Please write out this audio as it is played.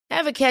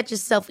Ever catch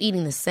yourself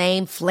eating the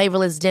same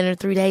flavorless dinner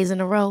 3 days in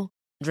a row?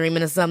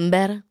 Dreaming of something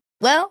better?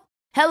 Well,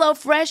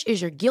 HelloFresh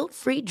is your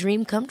guilt-free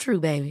dream come true,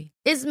 baby.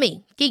 It's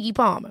me, Keke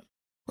Palmer.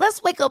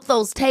 Let's wake up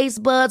those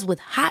taste buds with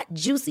hot,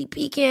 juicy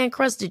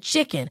pecan-crusted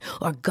chicken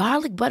or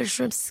garlic butter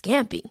shrimp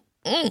scampi.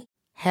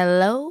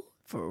 Hello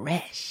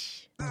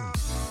Fresh.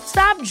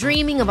 Stop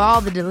dreaming of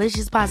all the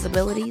delicious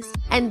possibilities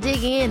and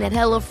dig in at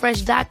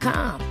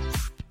HelloFresh.com.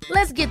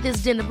 Let's get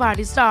this dinner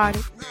party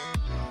started.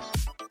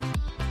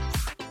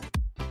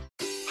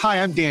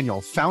 Hi, I'm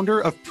Daniel, founder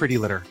of Pretty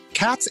Litter.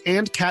 Cats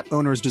and cat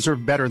owners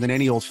deserve better than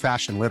any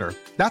old-fashioned litter.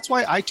 That's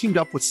why I teamed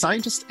up with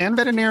scientists and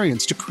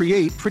veterinarians to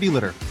create Pretty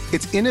Litter.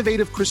 Its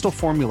innovative crystal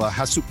formula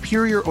has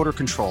superior odor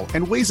control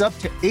and weighs up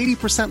to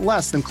 80%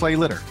 less than clay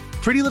litter.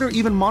 Pretty Litter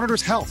even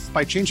monitors health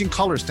by changing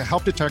colors to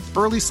help detect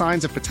early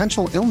signs of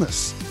potential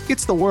illness.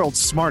 It's the world's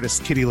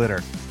smartest kitty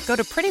litter. Go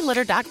to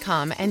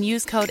prettylitter.com and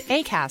use code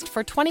ACAST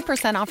for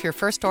 20% off your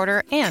first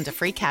order and a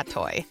free cat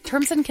toy.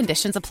 Terms and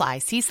conditions apply.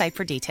 See site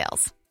for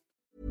details.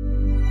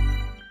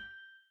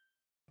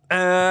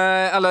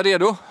 Alla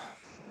redo?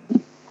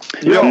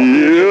 Ja.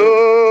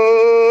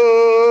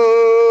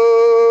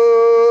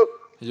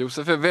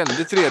 Josef är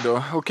väldigt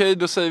redo. Okej,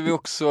 då säger vi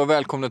också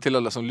välkomna till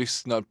alla som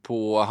lyssnar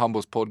på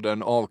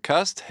Handbollspodden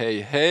Avkast. Hej,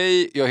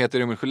 hej. Jag heter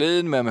Emil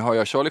Sjölin. Med mig har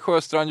jag Charlie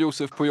Sjöstrand,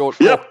 Josef Pujol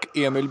och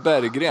Emil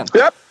Berggren.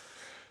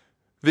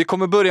 Vi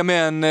kommer börja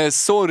med en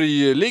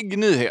sorglig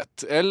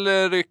nyhet.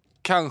 Eller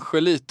kanske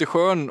lite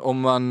skön om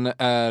man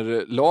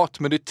är lat.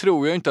 Men det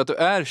tror jag inte att du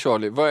är,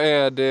 Charlie. Vad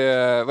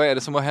är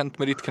det som har hänt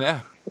med ditt knä?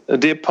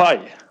 Det är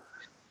paj.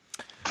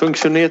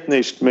 Funktioniert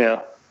nicht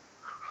mehr.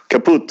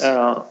 Kaputt.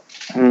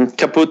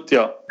 Kaputt,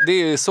 ja. Det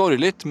är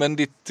sorgligt, men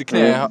ditt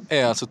knä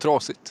är alltså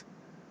trasigt.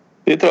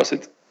 Det är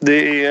trasigt.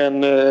 Det är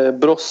en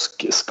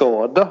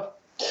broskskada.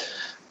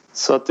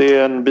 Så att det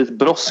är en bit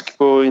brosk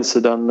på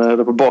insidan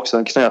eller på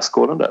baksidan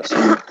knäskålen där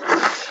som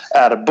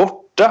är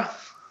borta.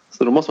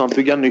 Så då måste man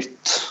bygga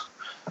nytt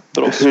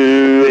brosk.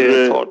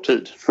 Det tar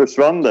tid.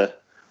 Försvann det?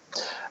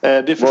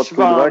 Det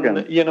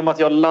försvann genom att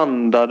jag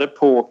landade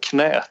på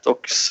knät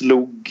och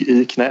slog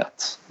i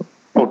knät.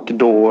 Och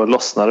då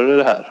lossnade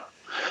det här.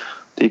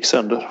 Det gick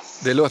sönder.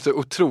 Det låter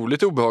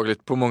otroligt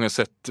obehagligt på många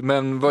sätt.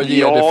 Men vad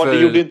ger det för...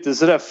 det gjorde inte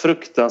så där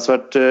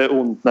fruktansvärt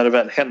ont när det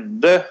väl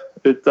hände.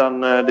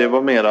 Utan det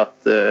var mer att...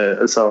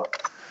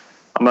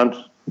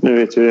 nu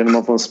vet jag när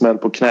man får en smäll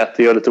på knät.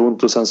 Det gör lite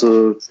ont och sen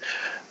så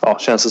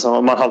känns det som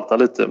att man haltar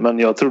lite. Men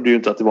jag trodde ju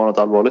inte att det var något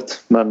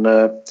allvarligt. Men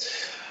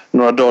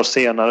några dagar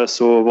senare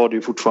så var det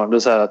ju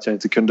fortfarande så här att jag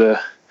inte kunde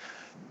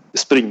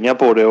springa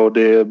på det och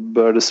det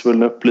började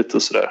svullna upp lite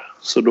och sådär.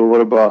 Så då var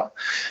det bara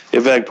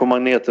iväg på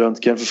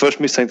magnetröntgen. För först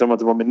misstänkte de att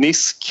det var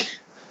menisk.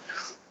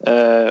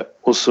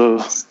 Och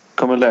så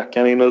kommer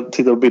läkaren in och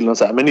tittar på bilden och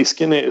säger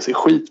menisken ser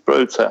skitbra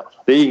ut, så här.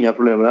 Det är inga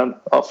problem med den.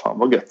 Ja, fan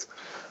vad gött.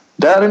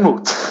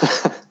 Däremot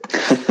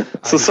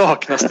så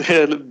saknas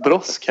det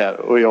brosk här.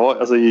 Och jag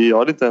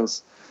hade inte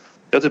ens...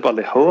 Jag har typ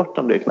aldrig hört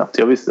om det knappt.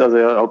 Jag visste,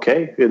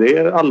 okej, är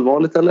det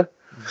allvarligt eller?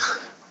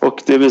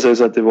 Och det visade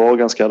sig att det var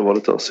ganska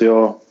allvarligt då.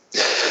 Så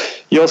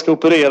jag ska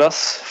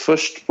opereras.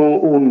 Först på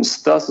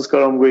onsdag så ska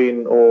de gå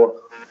in och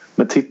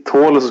med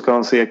titthål och så ska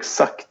de se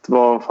exakt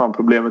vad fan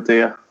problemet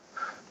är.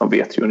 De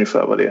vet ju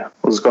ungefär vad det är.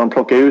 Och så ska de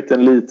plocka ut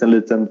en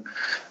liten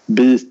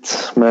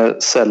bit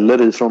med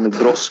celler ifrån mitt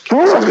brosk.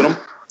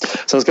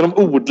 Sen ska de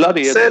odla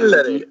det.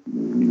 Selleri.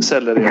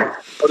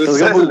 Sen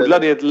ska de odla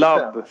det i ett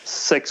labb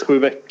 6-7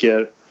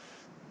 veckor.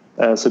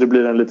 Så det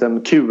blir en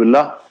liten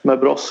kula med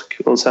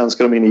brosk. Och sen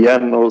ska de in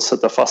igen och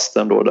sätta fast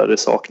den då där det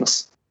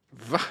saknas.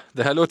 Va?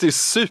 Det här låter ju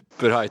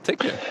super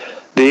high-tech.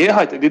 Det är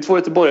high-tech. Det är 2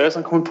 göteborgare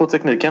som kommer på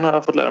tekniken, har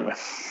jag fått lära mig.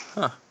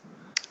 Jag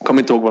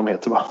kommer inte ihåg vad de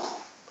heter, va?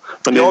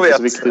 Men jag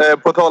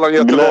vet, på tal om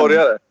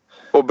göteborgare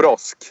och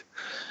brosk.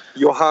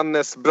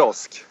 Johannes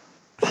Brosk.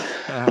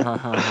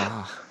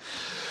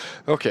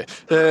 Okej.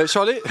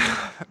 Charlie,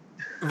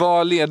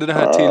 vad leder det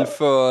här till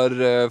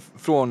för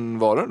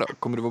frånvaro då?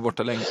 Kommer du vara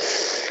borta länge?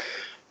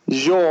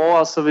 Ja,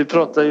 alltså vi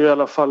pratar ju i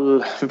alla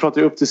fall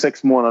upp till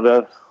 6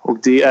 månader. Och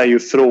det är ju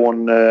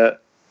från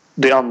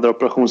det andra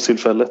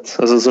operationstillfället.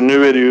 Alltså, så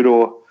nu är det ju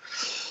då...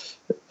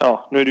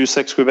 Ja, nu är det ju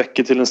 6-7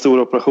 veckor till den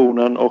stora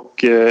operationen.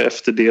 Och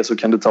efter det så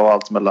kan det ta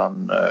allt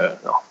mellan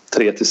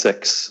 3 till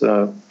 6.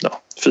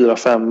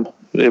 4-5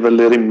 är väl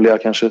det rimliga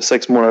kanske.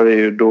 6 månader är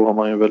ju, då har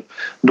man ju väl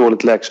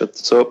dåligt läkkött.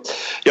 Så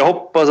jag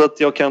hoppas att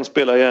jag kan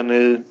spela igen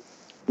i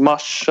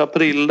mars,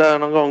 april där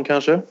någon gång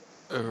kanske.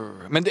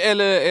 Men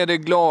är det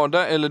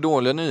glada eller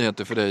dåliga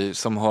nyheter för dig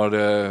som har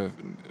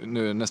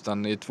nu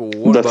nästan i 2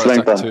 år bara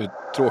sagt hur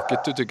tråkigt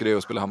du tycker det är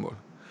att spela handboll?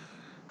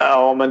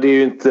 Ja, men det är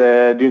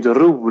ju inte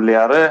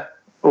roligare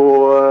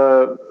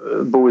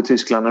att bo i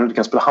Tyskland när du inte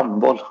kan spela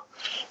handboll.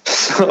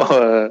 Så,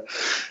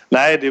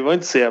 nej, det var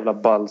inte så jävla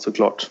ball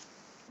såklart.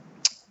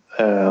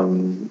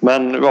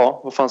 Men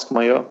ja, vad fan ska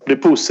man göra? Det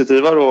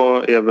positiva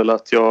då är väl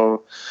att jag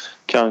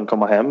kan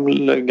komma hem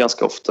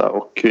ganska ofta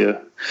och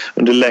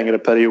under längre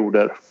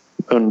perioder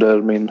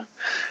under min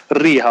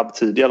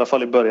rehabtid, i alla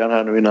fall i början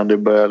här nu innan det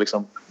börjar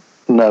liksom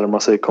närma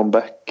sig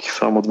comeback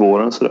framåt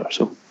våren sådär.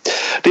 Så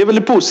Det är väl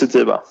det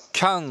positiva.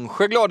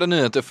 Kanske glada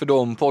nyheter för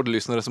de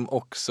poddlyssnare som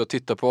också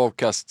tittar på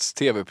Avkasts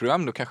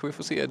tv-program. Då kanske vi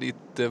får se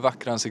ditt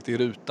vackra ansikte i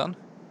rutan.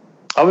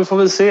 Ja, vi får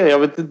väl se. Jag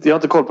har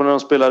inte koll på när de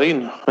spelar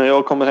in. Men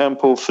jag kommer hem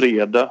på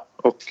fredag.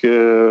 Och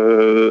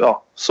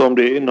så om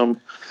det är inom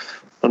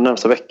de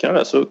närmsta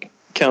veckorna så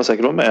kan jag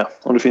säkert vara med.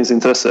 Om det finns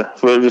intresse.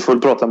 För vi får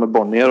väl prata med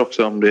Bonnier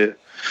också om det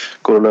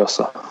går att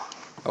lösa.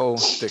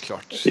 Det är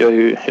klart.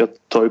 Jag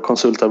tar ju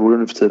konsultarvode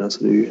nu för tiden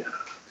så det är ju...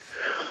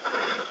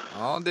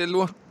 Ja, det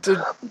låter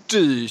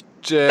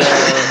dyrt.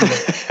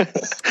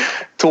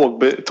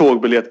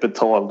 Tågbiljett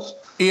betald.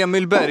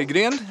 Emil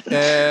Berggren,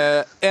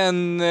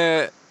 en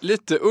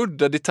lite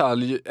udda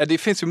detalj. Det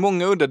finns ju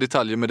många udda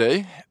detaljer med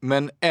dig.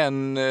 Men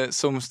en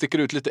som sticker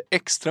ut lite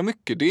extra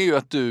mycket, det är ju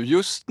att du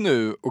just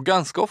nu och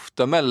ganska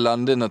ofta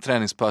mellan dina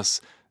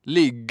träningspass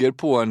ligger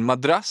på en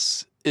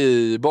madrass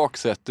i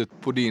baksätet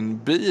på din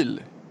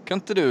bil. Kan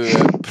inte du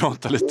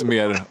prata lite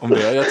mer om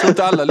det? Jag tror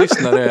inte alla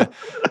lyssnare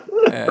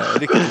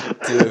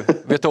riktigt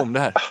vet om det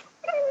här.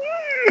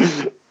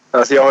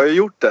 Alltså jag har ju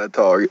gjort det ett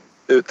tag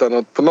utan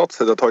att på något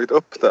sätt ha tagit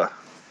upp det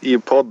i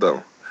podden.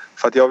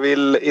 För att jag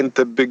vill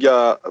inte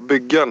bygga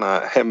den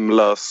här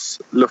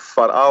hemlös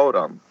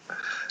luffar-auran.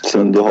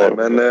 Som du har.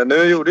 Men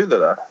nu gjorde ju det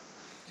där.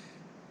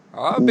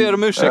 Ja, jag ber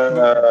om ursäkt.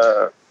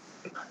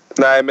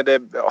 Nej, men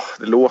det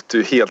låter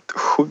ju helt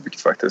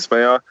sjukt faktiskt.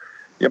 Men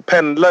jag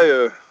pendlar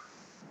ju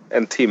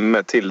en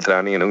timme till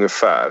träningen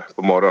ungefär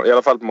på morgonen. I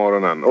alla fall på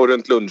morgonen. Och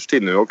runt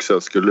lunchtid nu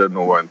också skulle det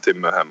nog vara en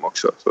timme hem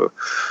också.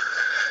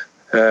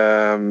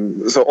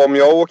 Så om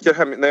jag åker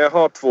hem, när jag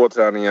har 2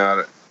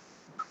 träningar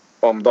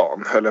om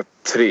dagen, eller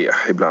 3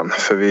 ibland,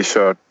 för vi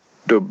kör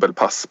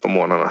dubbelpass på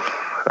morgnarna.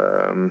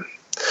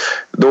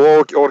 Då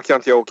orkar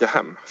inte jag åka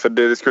hem. För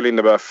det skulle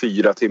innebära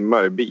 4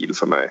 timmar i bil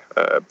för mig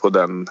på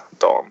den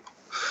dagen.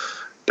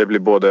 Det blir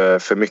både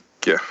för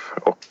mycket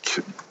och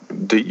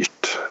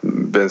dyrt.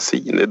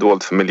 Bensin är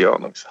dåligt för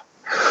miljön också.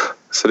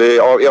 Så det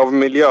är av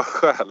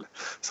miljöskäl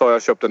så har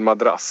jag köpt en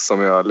madrass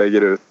som jag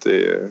lägger ut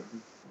i...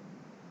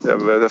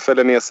 Jag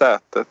fäller ner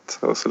sätet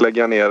och så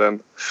lägger jag ner en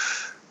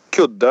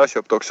kudde jag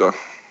köpt också.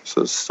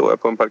 Så står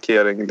jag på en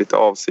parkering lite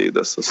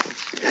avsides. Och så.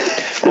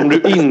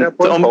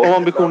 Om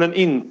ambitionen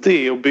inte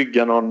är att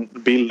bygga någon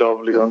bild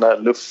av liksom den där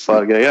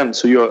luffargrejen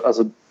så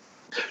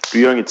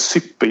du gör inget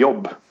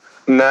superjobb.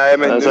 Nej,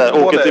 men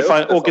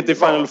åker till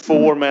Final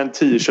Four med en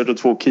t-shirt och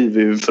 2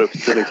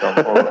 kiwifrukter liksom.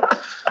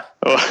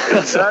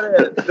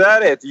 Det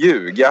där är ett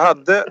ljug. Jag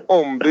hade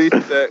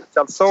ombyte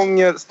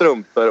kalsonger,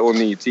 strumpor och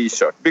ny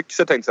t-shirt.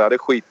 Byxor tänkte jag hade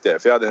skit i det,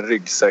 för jag hade en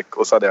ryggsäck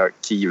och så hade jag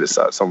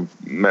kiwisar som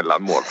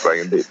mellanmål på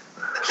vägen dit.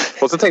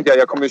 Och så tänkte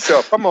jag kommer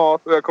köpa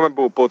mat och jag kommer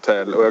bo på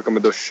hotell och jag kommer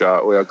duscha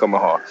och jag kommer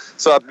ha.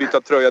 Så att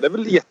byta tröja, det är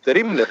väl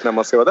jätterimligt när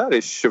man ska vara där i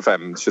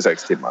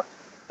 25-26 timmar.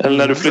 Eller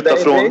när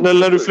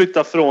du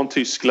flyttar från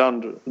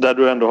Tyskland där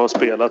du ändå har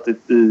spelat i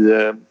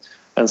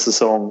en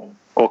säsong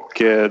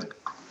och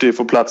du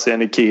får plats i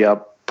en Ikea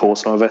på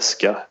som en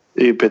väska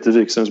i Peter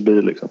Wikströms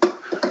bil liksom.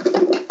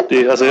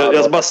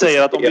 Jag bara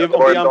säger att om det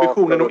är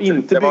ambitionen att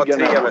inte bygga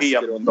den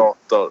här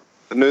dator.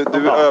 Nu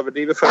du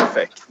överdriver för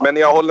effekt. Men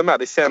jag håller med,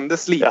 det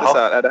kändes lite så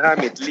här, är det här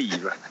mitt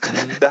liv?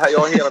 Jag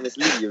har hela mitt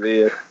liv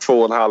i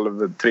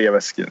 2,5-3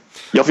 väskor.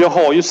 Ja, för jag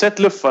har ju sett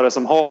luffare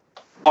som har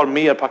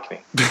mer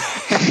packning.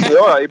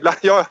 Ja, ibland.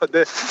 Ja,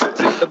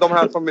 de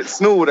här som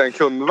snor en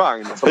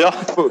kundvagn som är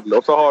full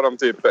och så har de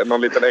typ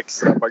någon liten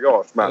extra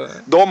bagage. Men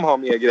de har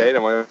mer grejer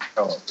än vad jag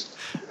har.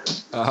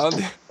 Jaha,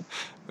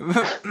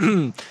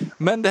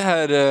 men den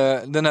här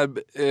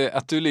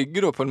att du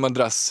ligger då på en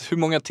madrass, hur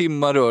många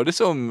timmar rör det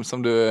sig om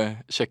som du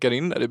checkar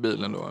in där i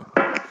bilen då?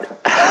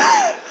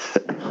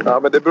 Ja,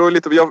 men det beror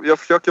lite. Jag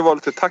försöker vara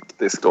lite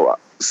taktisk då.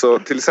 Så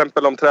till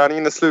exempel om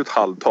träningen är slut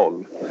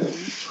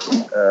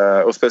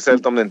 11:30 och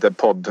speciellt om det inte är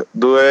podd,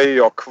 då är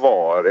jag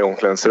kvar i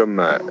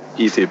omklädningsrummet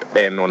i typ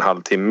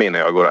 1,5 timme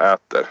innan jag går och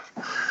äter.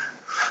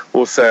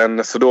 Och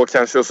sen så då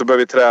kanske och så börjar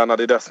vi träna.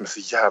 Det är det som är så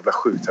jävla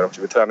sjukt här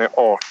också. Vi tränar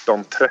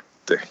 18:30.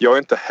 Jag är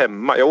inte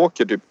hemma. Jag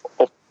åker typ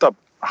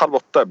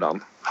 7:30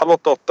 ibland.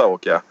 7:30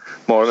 åker jag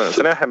morgonen.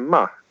 Sen är jag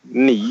hemma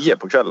 9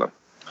 på kvällen.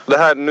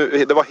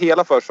 Det var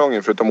hela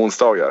försäsongen förutom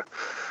onsdagar.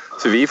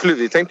 Så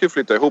vi tänkte ju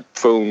flytta ihop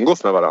för att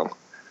umgås med varandra.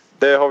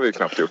 Det har vi ju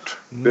knappt gjort.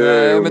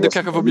 Nej, men du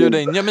kanske får bjuda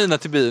in Jamina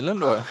till bilen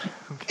då. Ja,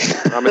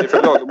 men det är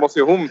för då måste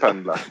ju hon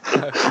pendla.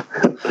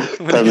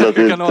 Men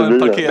du kan ha en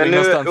parkering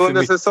men nu,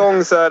 under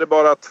säsong så är det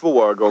bara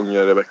 2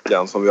 gånger i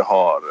veckan som vi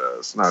har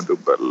sån här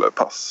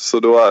dubbelpass.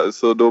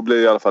 Så då blir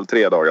det i alla fall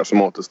 3 dagar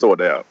som återstår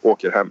där jag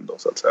åker hem då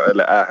så att säga.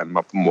 Eller är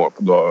hemma på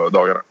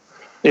dagarna.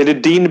 Är det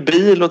din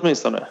bil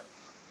åtminstone?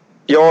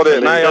 Ja,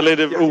 eller är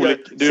det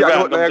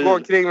olika? När jag går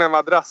omkring med en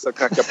madrass och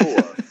knackar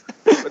på.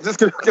 Du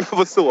skulle kunna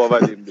få sova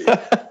i din bil.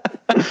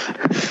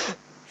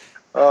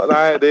 Ja,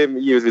 nej, det är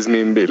givetvis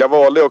min bil. Jag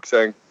valde också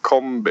en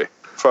kombi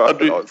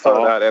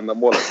för det här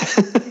ändamålet.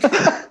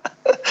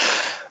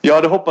 Jag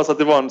hade hoppats att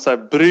det var en så här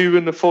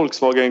brun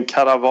Volkswagen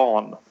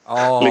Caravan.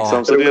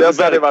 Liksom, så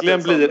det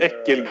verkligen blir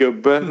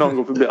äckelgubbe någon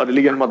gång förbi. Ja, det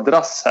ligger en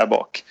madrass här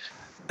bak.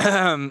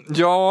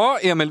 Ja,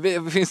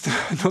 Emil, finns det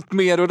något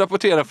mer att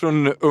rapportera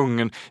från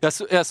Ungern?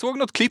 Jag såg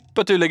något klipp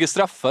att du lägger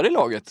straffar i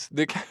laget.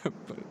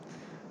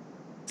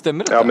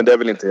 Stämmer det? Ja, men det är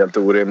väl inte helt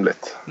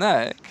orimligt.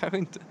 Nej, kanske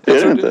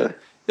inte.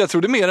 Jag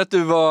trodde mer att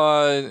du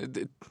var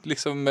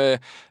liksom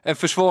en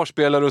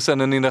försvarsspelare och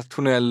sen en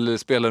internationell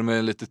spelare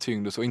med lite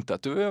tyngd och så. Inte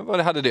att du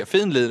hade det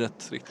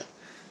finliret riktigt.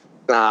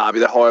 Nej,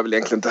 det har jag väl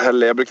egentligen inte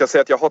heller. Jag brukar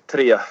säga att jag har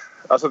 3.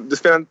 Alltså, det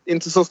spelar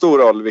inte så stor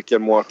roll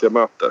vilken målvakt jag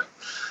möter.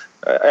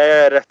 Är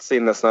jag rätt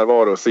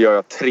sinnesnärvaro så gör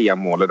jag 3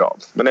 mål i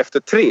rad. Men efter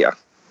 3,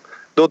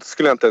 då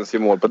skulle jag inte ens ge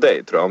mål på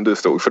dig, tror jag, om du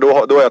stod.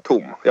 För då är jag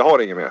tom. Jag har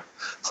inget mer.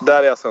 Så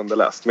där är jag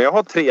sönderläst. Men jag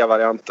har 3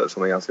 varianter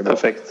som är ganska bra.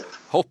 Perfekt.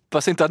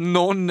 Hoppas inte att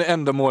någon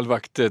enda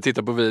målvakt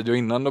tittar på video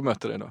innan de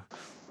möter dig då.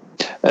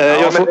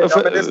 Men det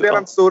spelar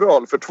inte stor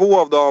roll. För två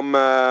av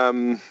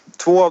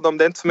dem,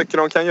 det är inte så mycket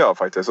de kan göra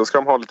faktiskt. Så ska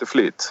de ha lite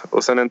flyt.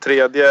 Och sen en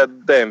tredje,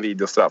 det är en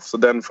videostraff. Så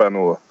den får jag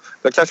nog...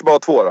 Jag kanske bara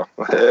 2 då.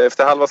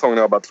 Efter halva säsongen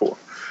har jag bara 2.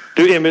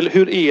 Du Emil,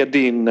 hur är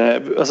din...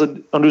 Alltså,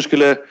 om du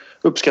skulle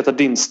uppskatta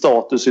din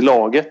status i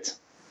laget.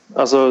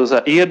 Alltså, så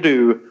här,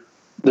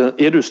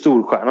 är du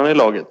storstjärnan i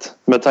laget?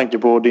 Med tanke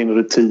på din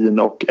rutin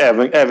och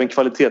även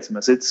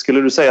kvalitetsmässigt.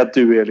 Skulle du säga att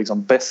du är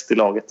liksom bäst i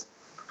laget?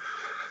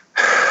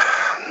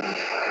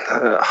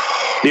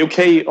 Det är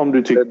okej om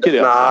du tycker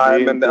det.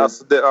 Nej,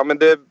 men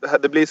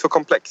det blir så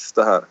komplext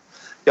det här.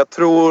 Jag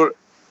tror...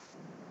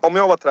 Om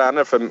jag var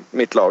tränare för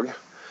mitt lag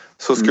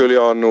så skulle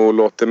jag nog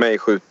låta mig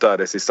skjuta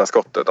det sista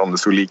skottet om det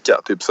stod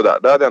lika. Typ sådär.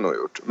 Det hade jag nog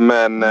gjort.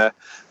 Men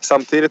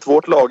samtidigt,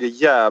 vårt lag är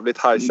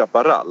jävligt High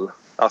Chaparral.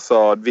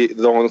 Alltså,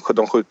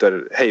 de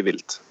skjuter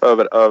hejvilt.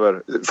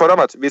 Över. Förra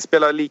matchen, vi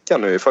spelar lika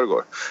nu i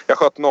förrgår. Jag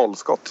sköt 0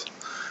 skott.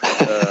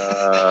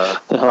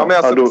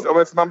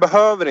 Man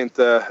behöver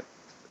inte...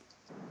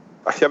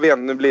 Jag vet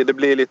inte, det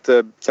blir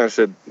lite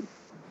kanske...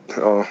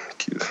 Ja,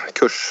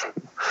 kurs.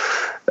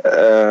 Det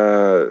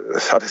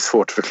är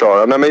svårt att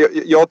förklara. Nej, men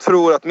jag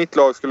tror att mitt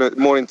lag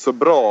mår inte så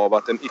bra av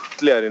att en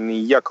ytterligare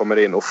 9 kommer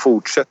in och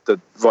fortsätter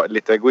vara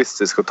lite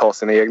egoistisk och ta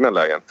sina egna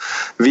lägen.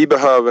 Vi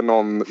behöver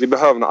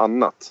något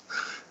annat.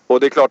 Och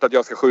det är klart att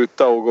jag ska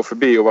skjuta och gå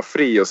förbi och vara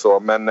fri och så,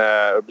 men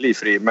bli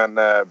fri. Men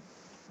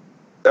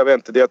jag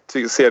vet inte,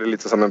 jag ser det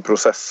lite som en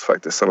process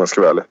faktiskt, som jag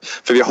ska välja.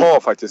 För vi har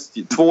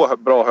faktiskt 2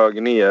 bra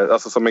högernior,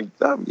 alltså som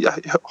jag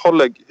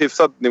håller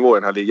hyfsad nivå i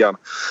den här ligan.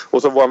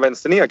 Och så vår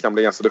vänsternia kan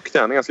bli ganska duktig.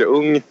 Han är ganska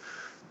ung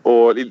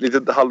och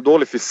lite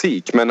halvdålig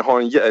fysik, men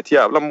har ett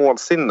jävla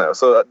målsinne.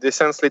 Så det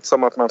känns lite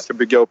som att man ska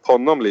bygga upp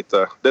honom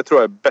lite. Det tror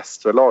jag är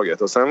bäst för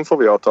laget. Och sen får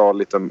vi ta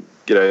lite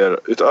grejer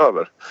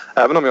utöver.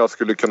 Även om jag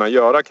skulle kunna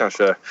göra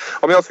kanske...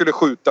 Om jag skulle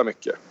skjuta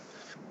mycket.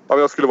 Om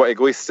jag skulle vara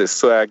egoistisk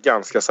så är jag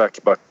ganska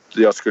säker på att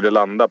jag skulle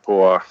landa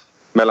på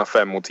mellan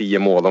 5 och 10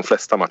 mål de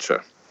flesta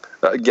matcher.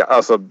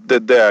 Alltså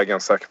det är jag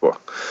ganska säker på.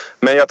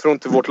 Men jag tror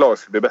inte vårt lag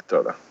skulle bli bättre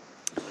av det.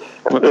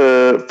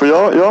 För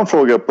jag har en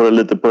fråga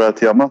lite på det här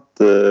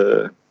temat,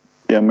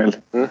 Emil.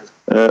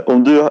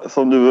 Om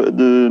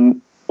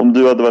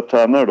du hade varit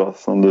tränare då,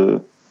 som du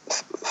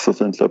så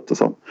fint löpte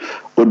som,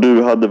 och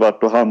du hade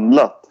varit och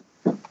handlat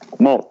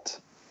mat,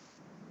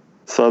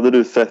 så hade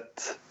du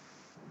sett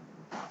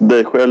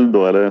dig själv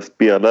då, eller en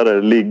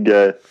spelare,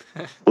 ligga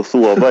och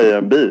sova i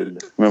en bil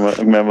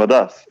med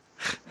madrass.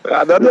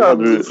 Ja, det hade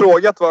jag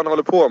frågat vad han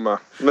håller på med.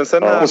 Men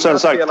sen och sen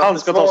sagt, han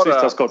ska ta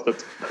sista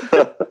skottet.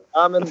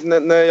 Ja, men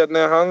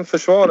när han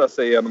försvarar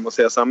sig genom att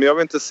säga så här, men jag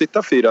vill inte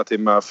sitta 4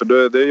 timmar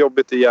för det är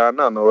jobbigt i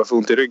hjärnan och jag får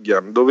ont i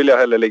ryggen. Då vill jag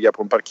hellre ligga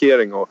på en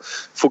parkering och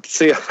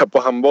fokusera på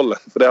handbollen.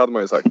 För det hade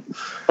man ju sagt.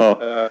 Ja.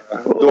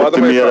 Då hade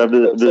man ju sagt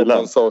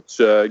någon sorts,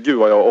 gud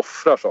vad jag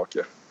offrar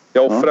saker.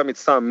 Jag offrar mitt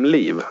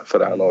samliv för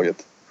det här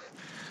laget.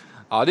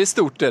 Ja, det är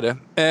stort är det.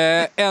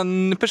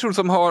 En person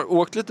som har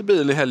åkt lite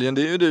bil i helgen,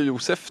 det är ju du,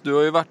 Josef. Du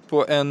har ju varit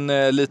på en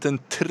liten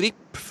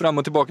tripp fram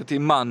och tillbaka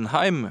till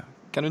Mannheim.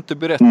 Kan du inte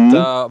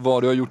berätta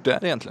vad du har gjort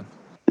där egentligen?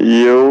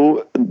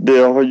 Jo, det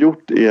jag har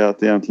gjort är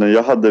att egentligen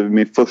jag hade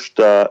min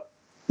första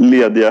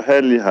lediga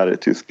helg här i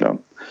Tyskland.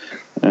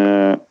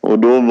 Och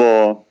då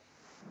var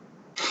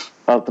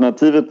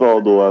alternativet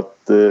var då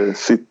att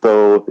sitta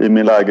i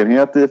min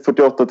lägenhet i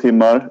 48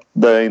 timmar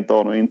där jag inte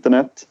har något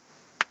internet.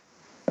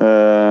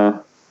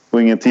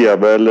 Och ingen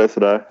tv eller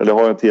sådär. Eller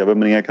har en tv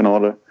men inga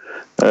kanaler.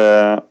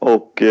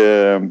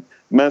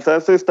 Men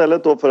sen så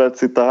istället då för att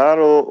sitta här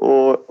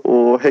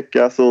och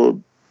häcka så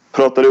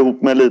pratade jag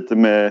ihop mig lite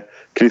med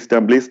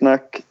Christian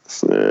Blisnak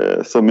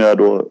som jag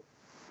då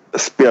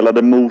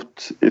spelade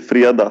mot i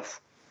fredags.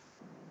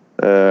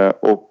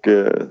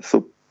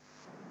 Så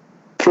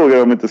frågade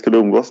jag om jag inte skulle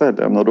umgås i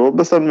helgen. Och då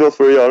bestämde vi oss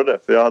för att göra det.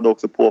 För jag hade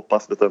också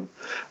påpassat en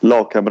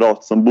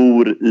lagkamrat som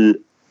bor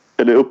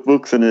eller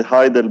uppvuxen i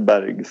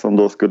Heidelberg som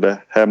då skulle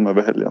hem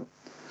över helgen.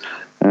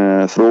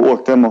 Så då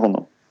åkte jag med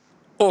honom.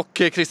 Och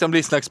Christian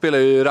Blisnak spelar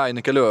ju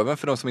Rhein-Neckar Löwen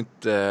för de som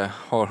inte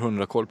har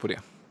 100 koll på det.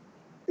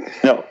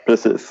 Ja,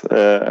 precis.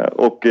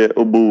 Och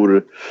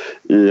bor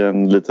i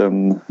en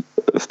liten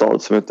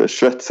stad som heter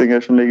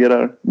Schwetzinger som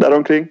ligger där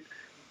omkring.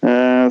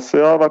 Så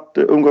jag har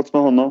umgåtts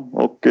med honom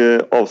och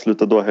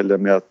avslutade då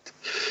helgen med att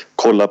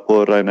kolla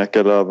på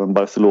Rhein-Neckar Löwen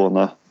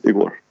Barcelona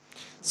igår.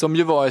 Som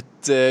ju var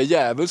ett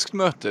djävulskt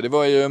möte. Det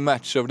var ju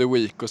match of the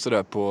week och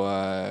sådär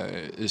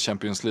i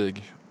Champions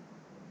League.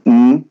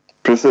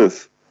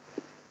 Precis.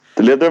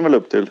 Det leder den väl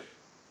upp till.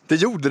 Det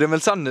gjorde det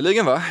väl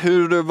sannoliken, va?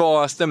 Hur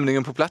var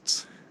stämningen på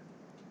plats?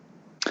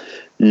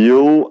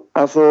 Jo,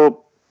 alltså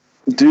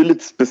det är ju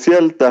lite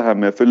speciellt det här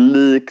med, för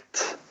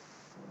likt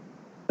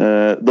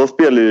de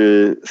spelar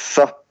ju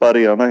SAP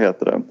Arena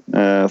heter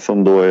den,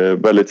 som då är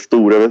väldigt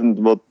stor. Jag vet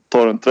inte, vad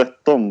tar den,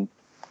 13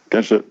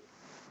 kanske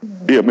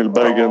Emil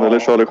Berggren eller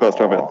Charlie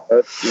Sjöstrand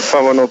vet.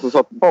 Fan, var något som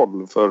satt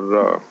boll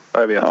för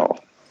jag vet. Ja,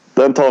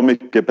 den tar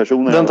mycket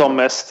personer. Den tar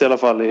mest i alla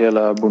fall i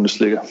hela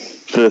Bundesliga.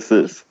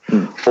 Precis.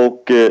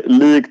 Och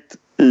likt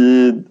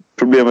i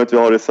problemet vi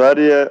har i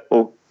Sverige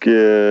och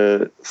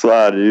så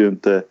är det ju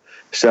inte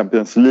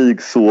Champions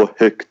League så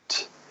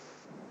högt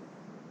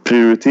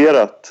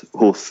prioriterat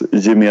hos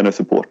gemene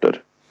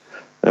supporter.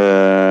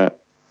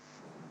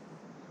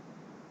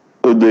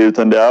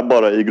 Utan det är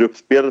bara i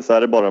gruppspel, så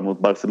är det bara mot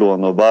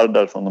Barcelona och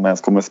Vardar som de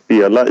ens kommer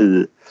spela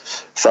i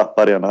SAP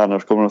Arena.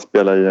 Annars kommer de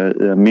spela i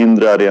en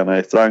mindre arena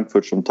i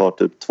Frankfurt som tar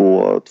typ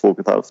 2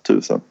 500.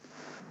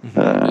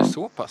 Det är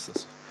så pass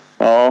alltså.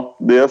 Ja,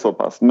 det är så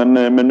pass. Men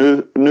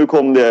nu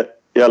kom det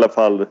i alla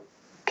fall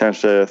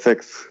kanske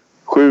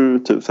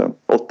 6-7 tusen,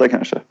 8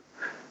 kanske.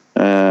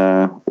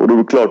 Och då är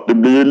det klart, det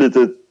blir ju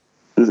lite,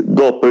 det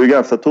gapar ju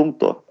ganska tomt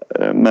då.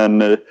 Men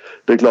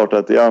det är klart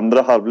att i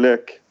andra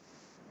halvlek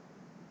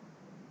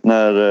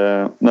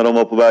när de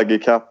var på väg i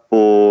kapp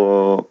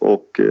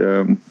och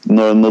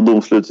när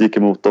domslut gick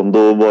emot dem,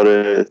 då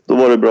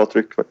var det bra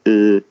tryck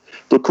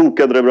då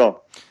kokade det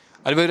bra.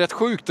 Ja, det var ju rätt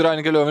sjukt.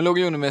 Rhein Löwen låg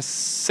ju under med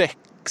 6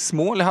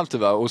 mål i halvtid,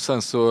 va? Och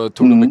sen så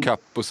tog de i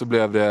kapp och så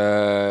blev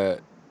det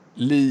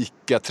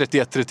lika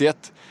 31-31.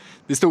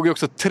 Det stod ju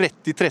också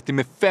 30-30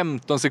 med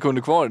 15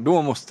 sekunder kvar.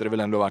 Då måste det väl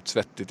ändå ha varit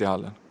svettigt i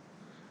hallen.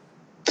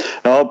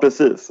 Ja,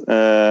 precis.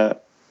 Det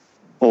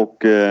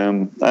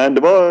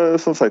var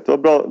som sagt, det var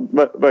bra,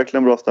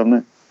 verkligen bra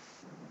stämning.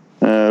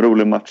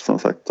 Rolig match som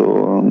sagt.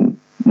 Och,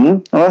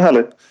 ja,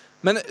 härligt.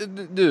 Men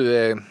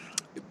du,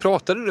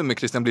 pratade du med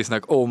Christian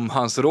Blissnack om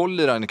hans roll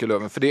i Rhein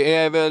Löwen? För det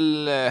är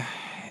väl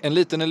en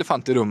liten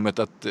elefant i rummet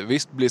att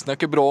visst,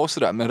 Blissnack är bra och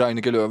sådär, men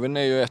Rhein Löwen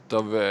är ju ett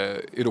av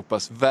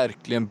Europas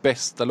verkligen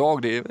bästa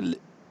lag. Det är väl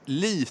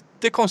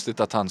lite konstigt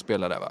att han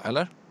spelar där, va?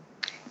 Eller?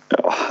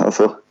 Ja,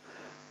 alltså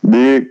det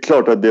är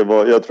klart att det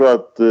var, jag tror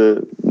att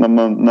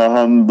när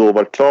han då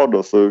var klar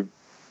då, så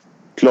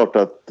klart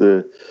att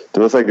det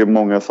var säkert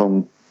många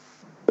som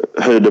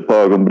höjde på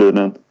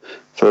ögonbrynen.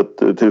 För att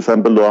till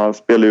exempel då, han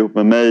spelade ihop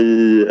med mig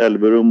i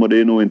Elverum, och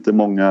det är nog inte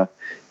många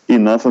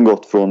innan som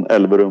gått från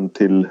Elverum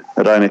till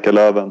Rhein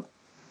Löwen.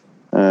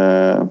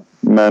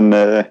 Men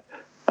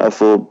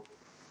alltså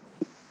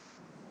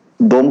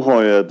de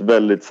har ju ett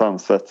väldigt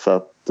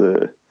samsvetsat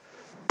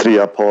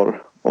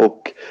treapar,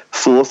 och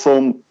så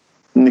som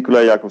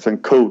Nikolaj Jakobsen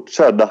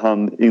coachar, där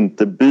han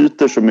inte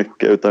byter så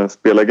mycket utan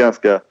spelar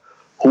ganska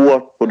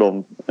hårt på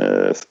de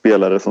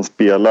spelare som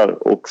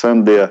spelar, och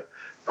sen det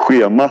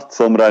schemat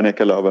som Rhein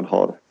Löwen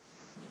har,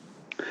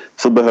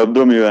 så behövde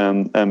de ju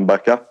en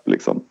backup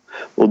liksom.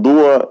 Och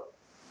då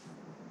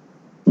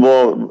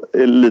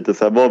är lite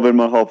så här, vad vill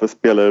man ha för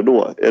spelare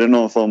då? Är det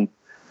någon som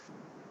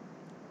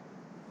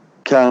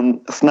kan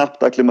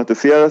snabbt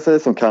akklimatisera sig,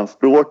 som kan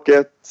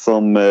språket,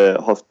 som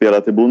har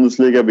spelat i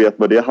Bundesliga, vet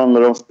vad det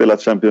handlar om,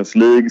 spelat Champions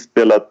League,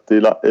 spelat i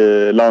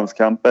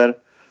landskamper,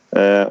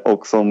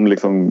 och som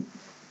liksom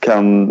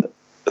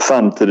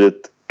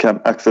samtidigt kan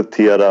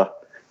acceptera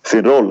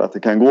sin roll, att det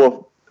kan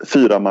gå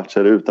 4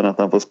 matcher utan att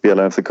han får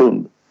spela en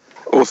sekund.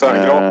 Och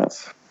sen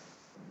gratis.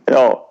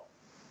 Ja,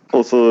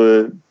 och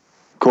så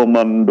kom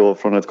man då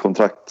från ett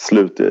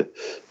kontraktslut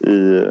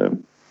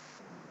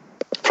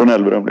från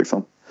Elverum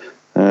liksom.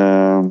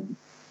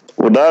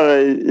 Och där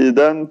i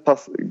den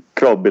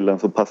kravbilden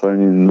så passar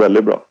den in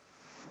väldigt bra.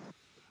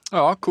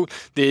 Ja, cool.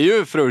 Det är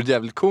ju för övrigt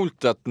jävligt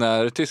coolt att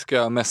när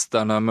tyska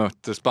mästarna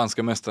möter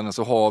spanska mästarna,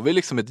 så har vi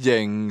liksom ett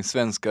gäng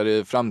svenskar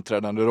i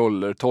framträdande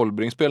roller.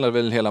 Tolbring spelar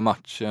väl hela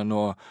matchen,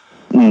 och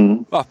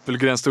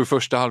Appelgren stod i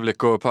första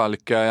halvlek och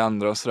Palka i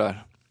andra och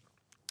sådär.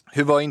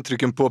 Hur var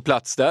intrycken på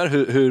plats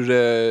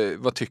där?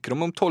 Vad tycker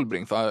de om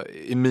Tolbring? För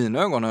i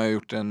mina ögon har jag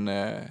gjort en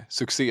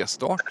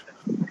succéstart.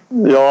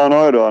 Ja, han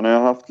har ju då. Han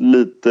har haft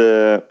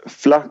lite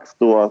flax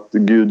då att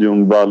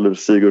Gudjon Waller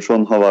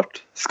Sigurdsson har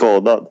varit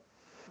skadad.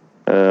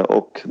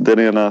 Och den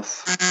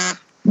enas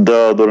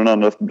död och den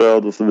andras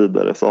bröd och så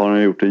vidare, så har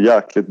han gjort det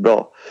jäkligt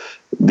bra.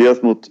 Dels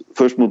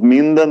först mot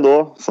Minden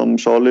då, som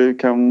Charlie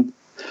kan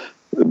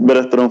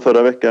berätta om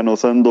förra veckan, och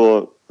sen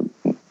då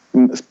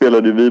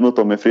spelade vi mot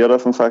dem i fredag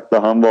som sagt,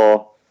 där han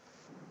var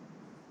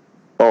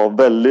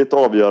väldigt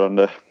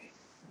avgörande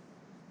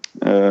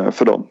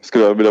för dem,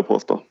 skulle jag vilja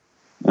påstå.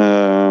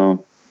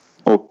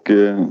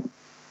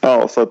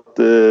 Så att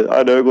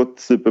det har gått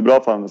superbra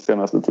för honom den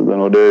senaste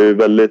tiden, och det är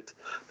väldigt,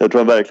 jag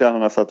tror verkligen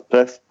han har satt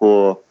press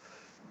på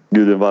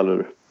Gudjon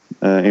Waller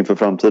inför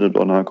framtiden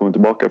då, när han kommer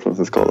tillbaka från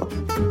sin skada.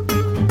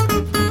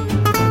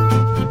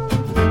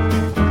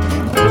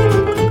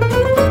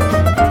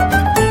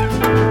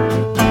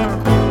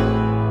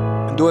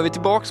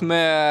 tillbaks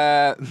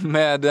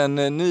med den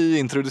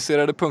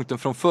nyintroducerade punkten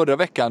från förra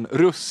veckan,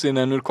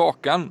 russinen ur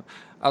kakan.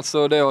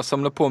 Alltså där jag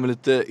samlar på mig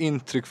lite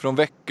intryck från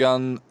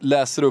veckan,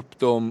 läser upp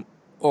dem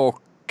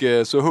och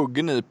så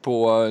hugger ni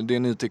på det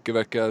ni tycker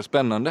verkar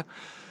spännande.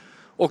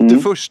 Och det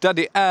första,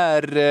 det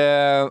är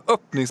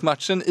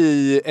öppningsmatchen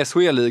i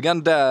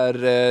SHL-ligan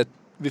där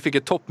vi fick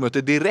ett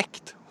toppmöte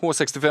direkt.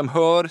 H65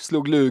 Hör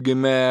slog Lugi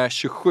med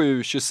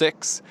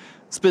 27-26.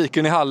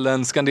 Spiken i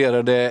hallen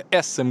skanderade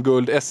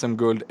SM-guld,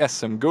 SM-guld,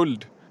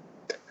 SM-guld.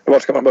 Var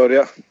ska man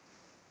börja?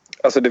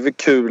 Alltså det är väl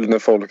kul när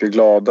folk är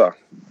glada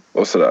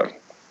och sådär.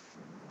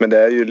 Men det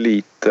är ju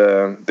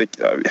lite...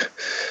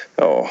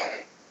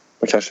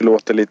 man kanske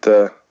låter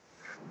lite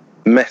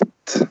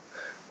mätt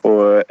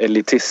och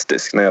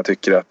elitistisk när jag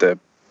tycker att det är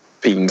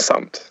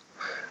pinsamt.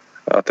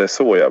 Att det är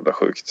så jävla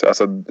sjukt.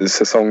 Alltså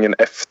säsongen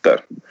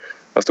efter.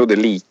 Jag stod det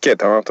lika i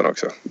Tananton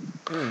också.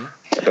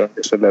 Jag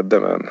kanske ledde,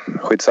 men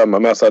skitsamma.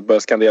 Men alltså att börja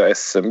skandera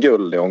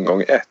SM-guld i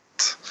omgång 1.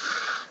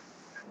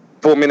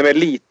 Påminner mig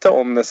lite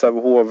om när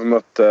Sävehof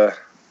mötte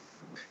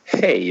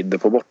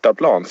Heid på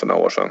bortaplan för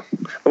några år sedan.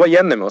 Då var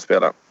Jenny med att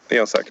spela. Det är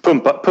jag säker.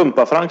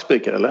 Pumpa Frank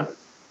speaker, eller?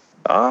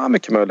 Ja,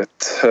 mycket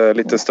möjligt.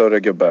 Lite större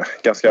gubbe.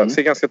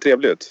 Ser ganska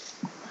trevlig ut.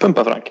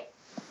 Pumpa Frank.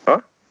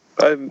 Ja.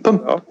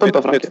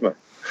 Pumpa Frank.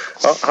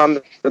 Ja,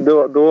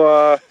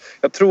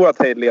 jag tror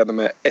att Heid leder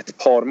med ett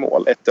par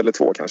mål. 1 eller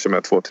 2 kanske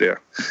med 2-3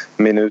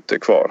 minuter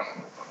kvar.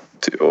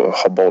 Och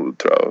ha boll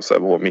tror jag. Och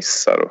Sävehof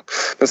missar.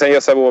 Men sen gör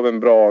Sävehof en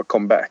bra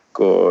comeback.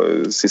 Och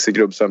Cissi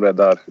Grubbström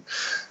räddar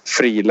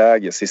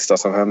friläge sista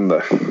som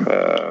händer.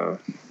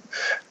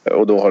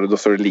 Och då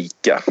står det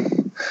lika.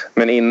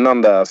 Men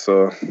innan det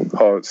så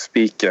har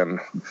spiken...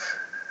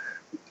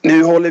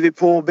 Nu håller vi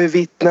på att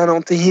bevittna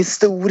någonting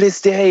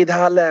historiskt i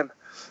Heidhallen.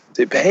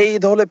 Typ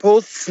Heid håller på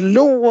att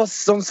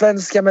slås som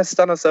svenska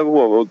mästarna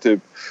Sävehof. Och typ,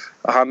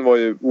 han var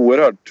ju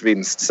oerhört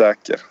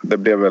vinstsäker. Det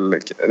blev väl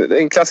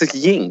en klassisk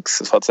jinx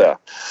så att säga.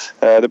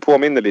 Det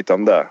påminner lite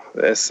om det.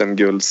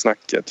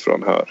 SM-guldsnacket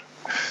från Hör.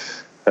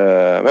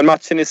 Men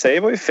matchen i sig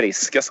var ju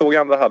frisk. Jag såg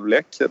andra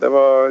halvlek.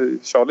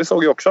 Charlie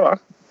såg ju också, va?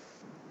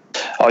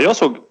 Ja, jag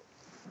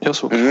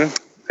såg.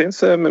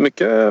 Finns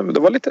mycket.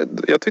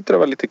 Jag tyckte det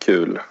var lite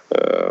kul.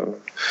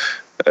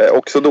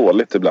 Också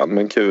dåligt ibland,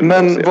 men kul.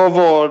 Men vad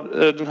var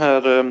den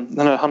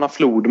här Hanna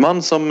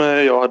Flodman som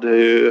jag hade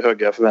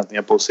höga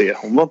förväntningar på att se?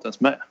 Hon var inte ens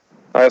med.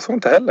 Nej, jag såg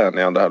inte heller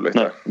henne i andra halvlek.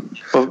 Men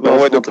hon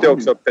var ju duktig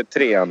också,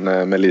 Petrén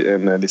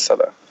med Lissa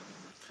där.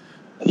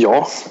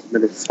 Ja,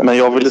 men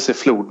jag ville se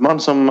Flodman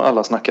som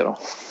alla snackar om.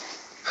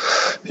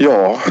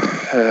 Ja,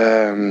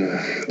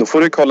 då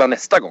får du kolla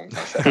nästa gång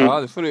kanske.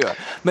 Ja, det får du göra.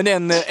 Men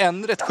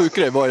en rätt sjuk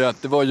grej var ju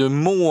att det var ju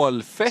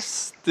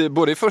målfest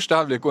både i första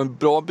halvlek och en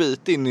bra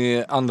bit in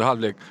i andra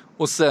halvlek.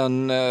 Och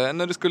sen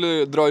när det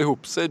skulle dra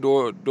ihop sig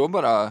då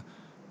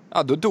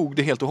dog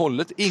det helt och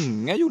hållet.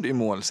 Inga gjorde i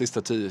mål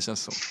sista 10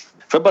 känns som.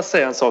 Får jag bara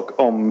säga en sak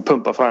om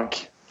Pumpa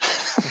Frank?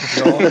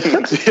 Ja.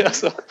 det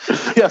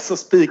är alltså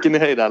spiken i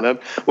Heidhallen.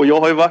 Och jag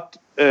har ju varit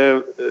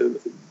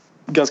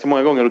ganska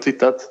många gånger och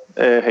tittat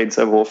Heid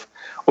Sävehof.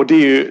 Och det är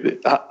ju,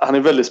 han är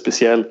väldigt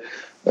speciell.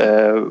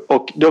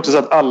 Och det är också så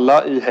att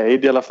alla i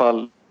Heid i alla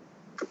fall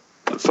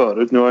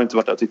förut, nu har jag inte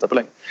varit där och tittat på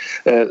länge.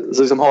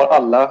 Så liksom har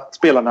alla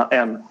spelarna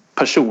en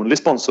personlig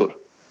sponsor.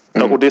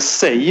 Och det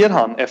säger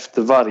han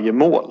efter varje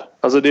mål.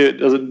 Alltså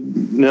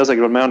ni har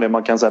säkert varit med om det.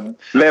 Man kan säga.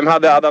 Vem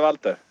hade Ada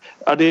Walter?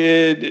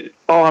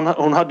 Ja,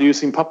 hon hade ju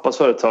sin pappas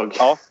företag.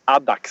 Ja,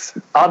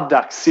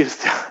 Adax,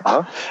 just det.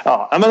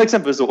 Ja, men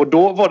exempelvis så. Och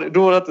då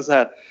var det inte så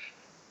här.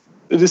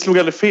 Det slog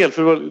aldrig fel,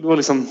 för det var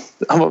liksom,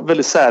 han var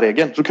väldigt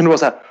säregen. Så kunde det vara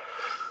så här.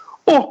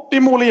 Det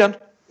är mål igen.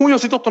 Hon gör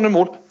sitt 8:e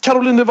mål.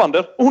 Caroline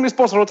Levander. Och hon är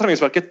sponsrad av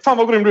Träningsverket. Fan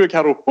vad grym du är,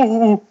 Karo.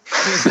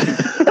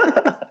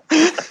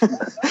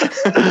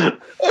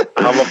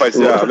 Han var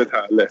faktiskt jävligt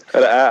härlig.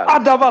 Eller är.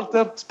 Ada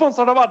Walter,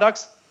 sponsrad av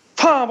Adax.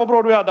 Fan vad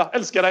bra du är, Ada.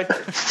 Älskar dig.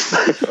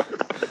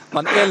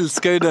 Man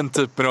älskar ju den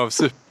typen av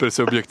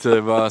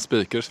supersubjektiva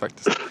speakers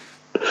faktiskt.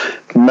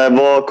 Men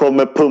vad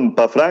kommer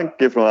Pumpa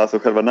Frank ifrån, alltså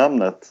själva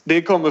namnet?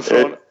 Det kommer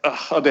från...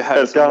 det här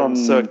är så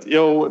långsökt.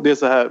 Jo, det är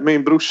så här.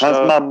 Min brorsa...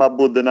 Hans mamma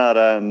bodde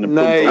nära en...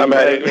 Nej. Ja, men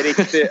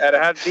är det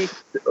här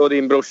ditt och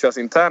din brorsas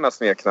interna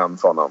smeknamn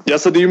för honom? Ja,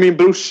 så det är ju min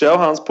brorsa och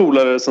hans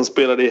polare som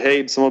spelade i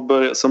Heid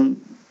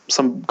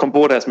som kom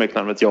på det här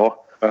smeknamnet,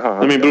 ja. Aha,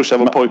 när min brorsa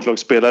var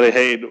pojklagsspelare i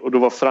Heid och då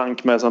var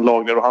Frank med som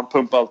lagledare och han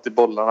pumpade alltid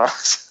bollarna.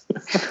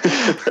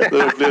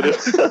 Då blev det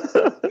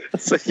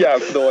så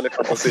jävla dålig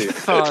fantasi.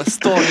 Fan,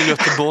 staden i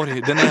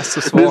Göteborg, den är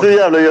så svag. Det är så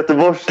jävla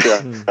göteborgska.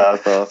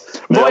 Alltså.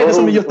 Vad är det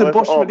som är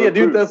Göteborgs med det? Det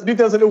är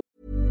inte ens en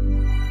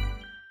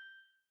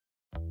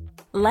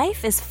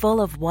Life is full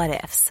of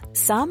what-ifs.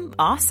 Some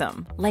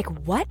awesome, like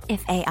what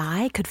if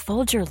AI could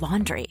fold your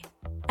laundry?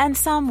 And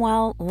some,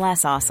 well,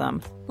 less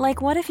awesome,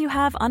 like what if you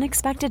have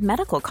unexpected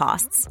medical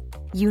costs?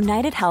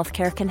 United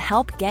Healthcare can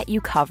help get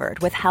you covered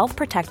with Health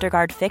Protector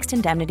Guard fixed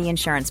indemnity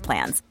insurance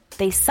plans.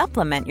 They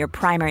supplement your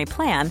primary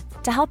plan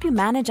to help you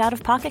manage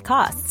out-of-pocket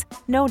costs.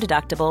 no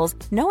deductibles,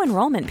 no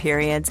enrollment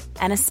periods,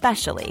 and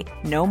especially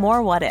no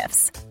more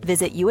what-ifs.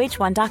 Visit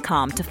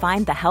UH1.com to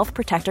find the Health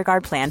Protector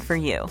Guard plan for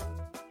you.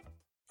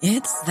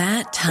 It's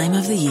that time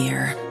of the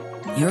year.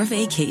 Your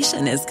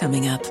vacation is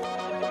coming up.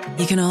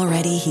 You can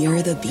already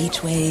hear the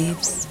beach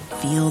waves,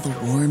 feel the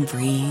warm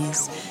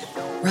breeze,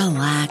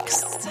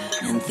 relax,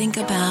 and think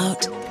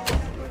about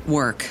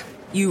work.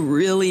 You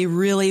really,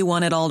 really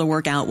want it all to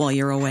work out while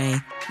you're away.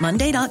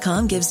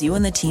 Monday.com gives you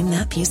and the team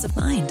that peace of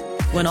mind.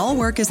 When all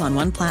work is on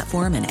one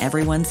platform and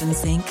everyone's in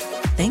sync,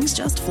 things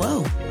just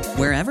flow.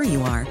 Wherever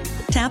you are,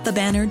 tap the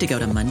banner to go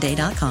to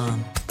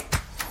Monday.com.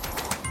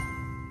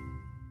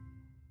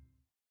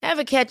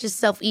 Ever catch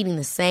yourself eating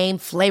the same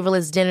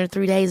flavorless dinner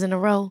 3 days in a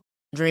row?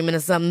 Dreaming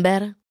of something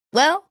better?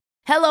 Well,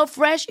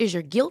 HelloFresh is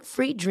your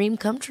guilt-free dream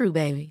come true,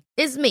 baby.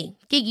 It's me,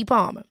 Keke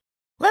Palmer.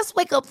 Let's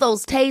wake up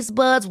those taste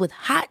buds with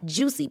hot,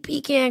 juicy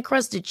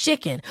pecan-crusted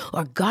chicken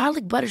or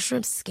garlic butter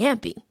shrimp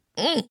scampi.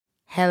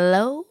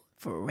 Hello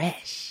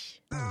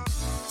Fresh.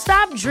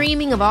 Stop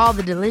dreaming of all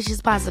the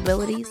delicious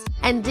possibilities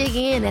and dig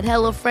in at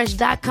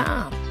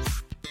HelloFresh.com.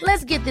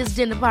 Let's get this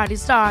dinner party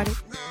started.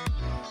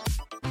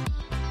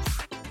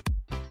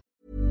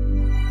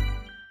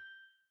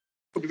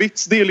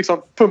 Vits, det är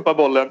liksom pumpa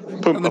bollen,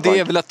 pumpa men det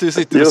är väl att du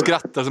sitter och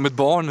skrattar som ett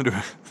barn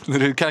när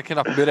du kan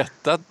knappt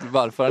berätta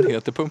varför han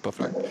heter Pumpa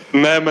Frank.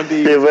 Nej, men det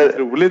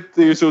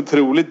är ju så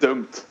otroligt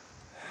dumt.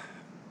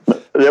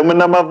 Ja, men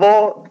när man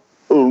var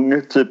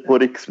ung, typ på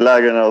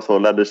rikslägren och så,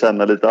 lärde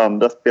känna lite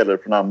andra spelare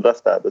från andra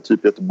städer,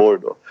 typ Göteborg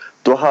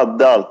då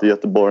hade alltid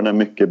Göteborg en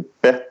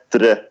mycket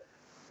bättre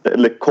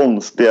eller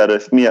konstigare,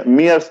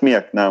 mer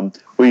smeknamn,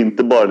 och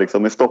inte bara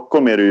liksom i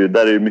Stockholm är det ju,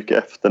 där är ju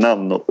mycket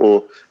efternamn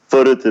och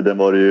förr i tiden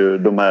var det ju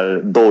de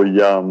här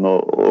Dojan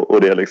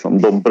och det är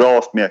liksom de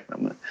bra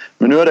smeknamnen.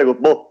 Men nu har det gått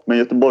bort, men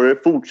Göteborg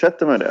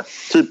fortsätter med det.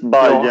 Typ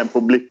Bajen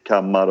på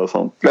Blickhammar och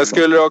sånt. Men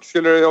skulle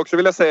du också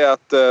vilja säga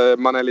att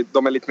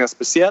de är lite mer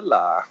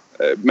speciella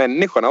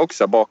människorna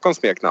också bakom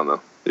smeknamnen,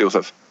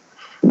 Josef?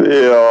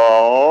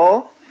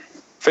 Ja.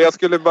 För jag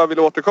skulle bara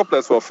vilja återkoppla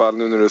i så fall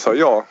nu när du sa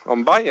ja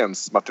om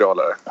Bajens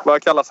materialare.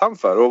 Vad kallas han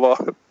för? Och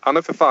han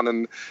är för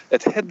fan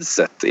ett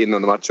headset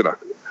innan matcherna.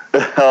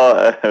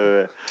 Ja,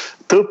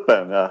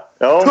 Tuppen, ja.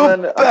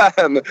 Tuppen!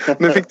 Men...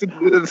 Nu fick du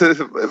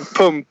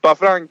Pumpa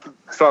Frank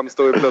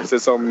framstår ju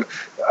plötsligt som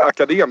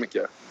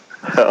akademiker.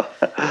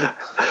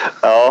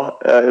 Ja,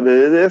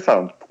 det är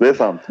sant. Det är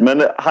sant.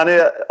 Men han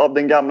är av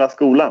den gamla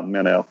skolan,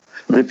 menar jag.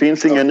 Det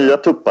finns inga nya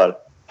tuppar.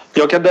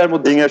 Jag kan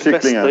däremot inga det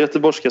bästa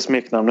göteborgska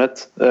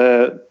smeknamnet.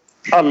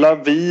 Alla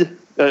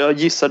jag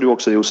gissar du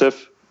också, Josef,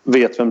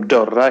 vet vem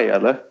Dörra är,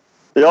 eller?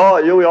 Ja,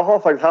 jag har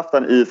faktiskt haft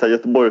den i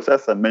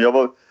Göteborgs-SM,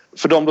 men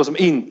för de då som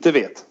inte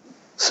vet,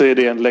 så är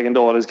det en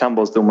legendarisk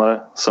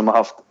handbollsdomare som har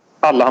haft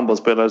alla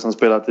handbollsspelare som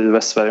spelat i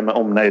Västsverige med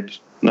omnejd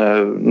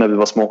när vi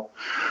var små.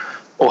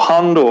 Och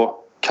han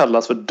då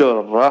kallas för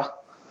Dörra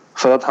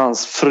för att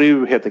hans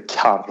fru heter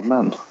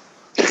Carmen.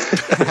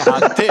 Ja,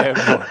 det är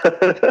bra.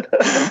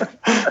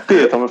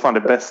 Det är fan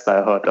det bästa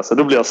jag har hört. Alltså,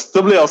 då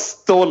blir jag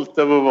stolt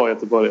över att vara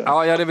Göteborg.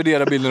 Ja, jag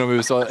reviderar bilden av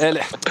USA.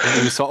 Eller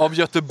USA, av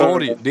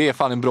Göteborg. Det är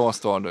fan en bra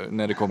stad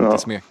när det kommer till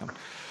smeknamn.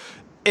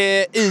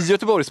 I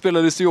Göteborg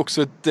spelades ju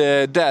också ett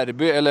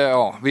derby. Eller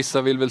ja,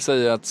 vissa vill väl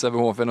säga att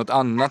Sävehof är något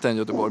annat än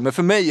Göteborg. Men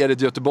för mig är det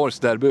ett Göteborgs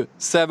derby.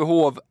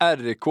 Sävehof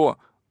RK.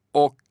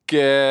 Och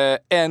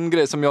en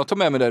grej som jag tar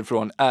med mig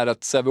därifrån är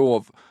att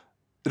Sävehof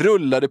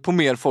rullade på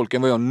mer folk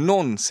än vad jag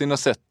någonsin har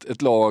sett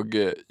ett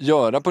lag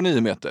göra på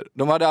 9 meter.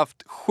 De hade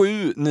haft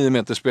 7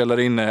 9-meter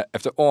spelare inne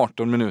efter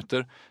 18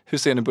 minuter. Hur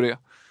ser ni på det?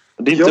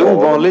 Det är inte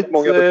ovanligt.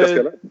 Många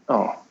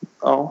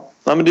ja.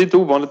 Nej, men det är inte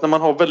ovanligt när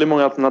man har väldigt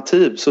många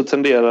alternativ, så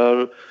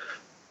tenderar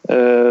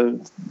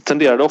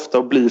det ofta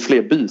att bli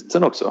fler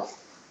byten också.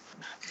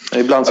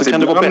 Ibland så kan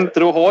det vara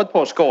bättre att ha ett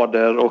par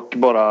skador och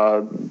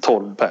bara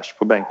 12 pers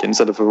på bänken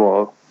istället för att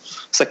vara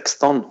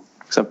 16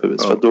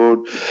 exempelvis. För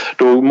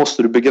då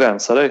måste du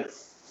begränsa dig.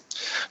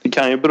 Det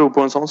kan ju bero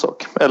på en sån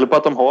sak. Eller på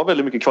att de har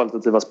väldigt mycket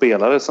kvalitativa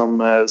spelare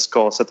som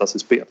ska sättas i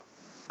spel.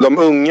 De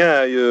unga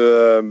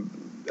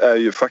är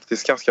ju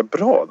faktiskt ganska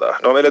bra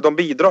där. De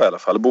bidrar i alla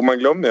fall. Man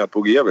glömmer ju att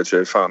Bogiewicz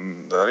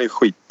är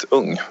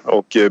skitung.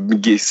 Och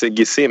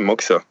Gissim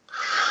också.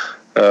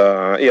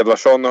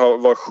 Edvardsson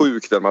var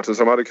sjuk den matchen,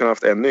 så de hade kunnat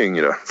haft ännu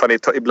yngre.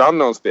 Ibland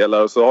när de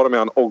spelar så har de ju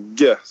en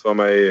Ogge som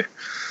är i...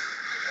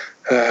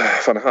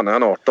 är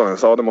han 18?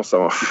 Så det måste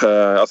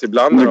vara. Alltså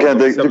ibland... Du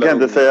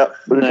kan inte säga...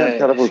 Du kan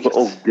kalla folk för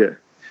Ogge.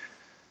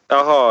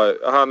 Jaha,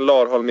 han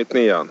Larholm mitt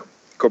nian.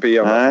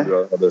 Kopian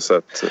du hade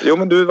sett. Jo,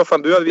 men du, vad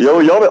fan, du hade visst...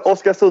 Jo, jag vet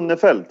Oskar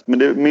Sunnefelt.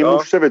 Men min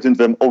morsa vet ju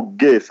inte vem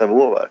Ogge i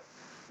Sävehof är.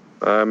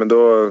 Nej, men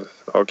då...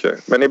 Okej.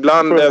 Men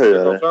ibland... Det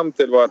jag kom fram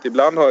till var att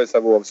ibland har ju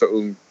Sävehof så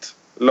ungt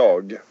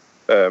lag.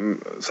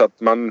 Så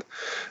att man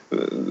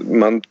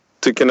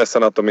tycker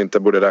nästan att de inte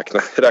borde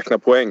räkna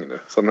poäng nu.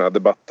 Sån här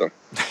debatten.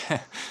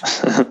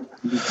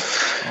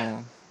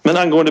 Men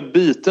angående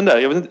byten där.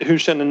 Jag vet inte, hur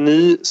känner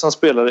ni som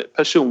spelare?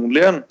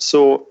 Personligen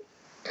så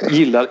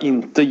gillar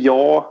inte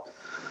jag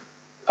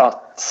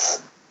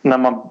att när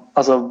man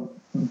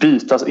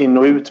bytas in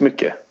och ut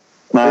mycket.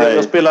 Nej.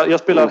 Jag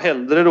spelar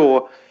hellre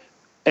då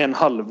en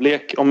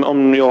halvlek.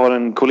 Om jag har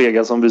en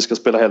kollega som vi ska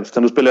spela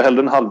hälften, då spelar jag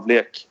hellre en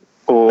halvlek.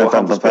 Och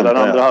han får spela en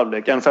andra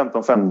halvlek, en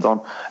 15-15.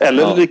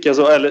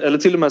 Eller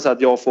till och med så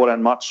att jag får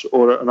en match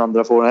och den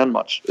andra får en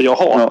match. Jag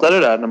hatar det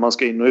där när man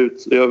ska in och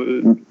ut. Jag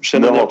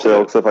känner det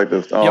också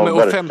faktiskt. Ja, men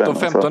och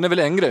 15-15 är väl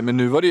en grej. Men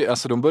nu var det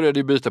alltså de började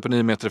ju byta på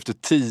 9 meter efter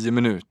 10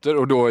 minuter.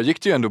 Och då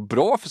gick det ju ändå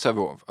bra för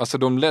Sävehof. Alltså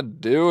de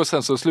ledde ju och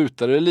sen så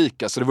slutade det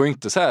lika. Så det var ju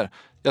inte så här.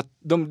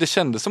 Det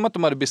kändes som att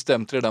de hade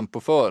bestämt redan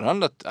på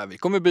förhand att vi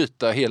kommer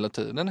byta hela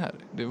tiden här.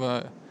 Det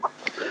var...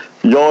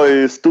 Jag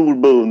är stor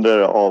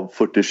beundrare av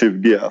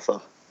 40-20 alltså.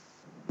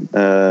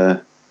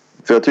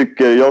 För jag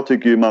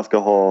tycker ju man ska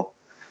ha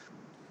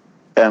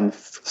en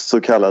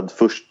så kallad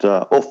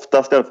första,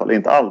 oftast i alla fall,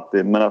 inte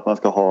alltid, men att man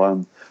ska ha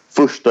en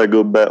första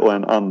gubbe och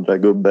en andra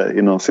gubbe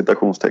inom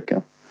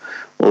citationstecken.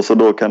 Och så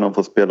då kan de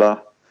få spela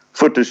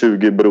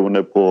 40-20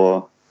 beroende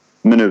på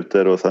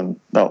minuter och sen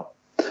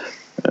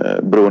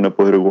beroende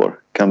på hur det går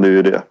kan det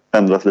ju det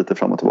ändras lite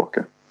fram och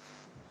tillbaka.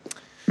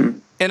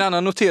 En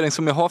annan notering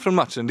som jag har från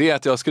matchen, det är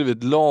att jag har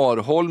skrivit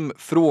Larholm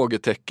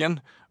frågetecken.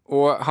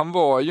 Och han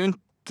var ju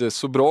inte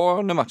så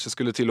bra när matchen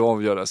skulle till att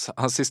avgöras.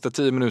 Hans sista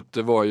 10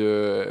 minuter var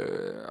ju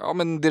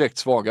direkt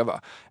svaga,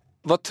 va?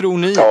 Vad tror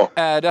ni? Ja.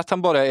 Är det att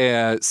han bara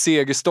är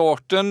seg i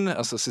starten,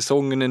 alltså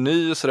säsongen är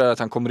ny och sådär, att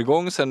han kommer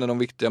igång sen när de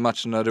viktiga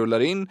matcherna rullar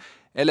in?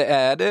 Eller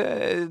är det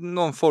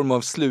någon form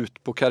av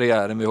slut på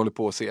karriären vi håller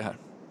på att se här?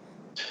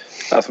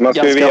 Alltså man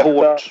ska ju veta...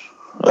 hårt.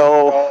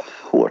 Ja,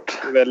 hårt.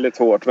 Väldigt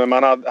hårt. Men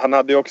han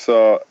hade ju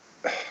också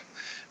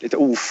lite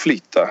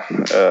oflytta.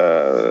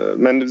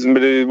 Men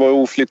det var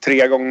oflytt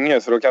 3 gånger.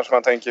 Så då kanske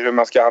man tänker hur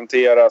man ska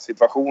hantera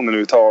situationen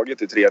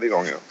överhuvudtaget i 3:e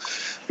gången.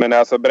 Men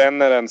alltså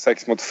bränner en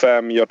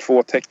 6-5, gör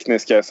 2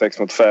 tekniska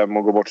 6-5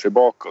 och går bort sig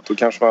bakåt. Då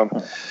kanske man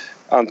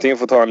antingen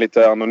får ta en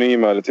lite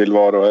anonymare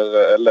tillvaro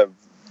eller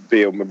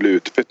be om att bli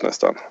utbytt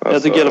nästan. Alltså,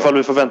 jag tycker i alla fall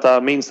vi får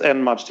vänta minst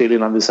en match till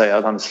innan vi säger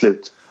att han är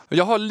slut.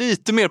 Jag har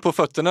lite mer på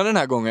fötterna den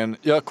här gången.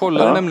 Jag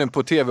kollade nämligen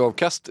på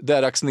TV-avkast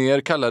där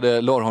Axner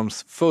kallade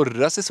Larholms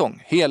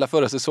hela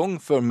förra säsong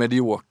för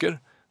medioker.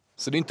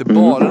 Så det är inte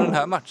bara den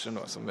här matchen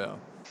då som vi har...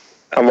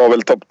 Han var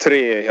väl topp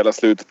 3 i hela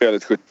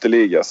slutspelet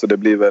skytteliga, så det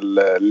blir väl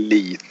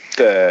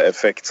lite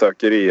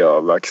effektsökeri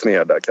av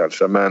Axner där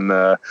kanske. Men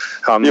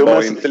han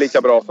var inte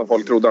lika bra som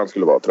folk trodde han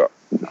skulle vara, tror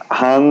jag.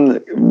 Han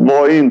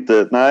var ju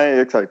inte,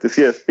 exakt, i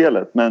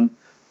seriespelet, men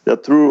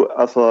jag tror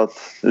alltså att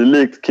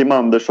likt Kim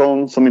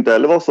Andersson som inte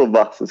heller var så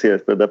vass i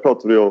seriespel, där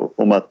pratade vi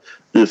om att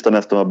Ystad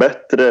nästan var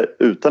bättre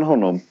utan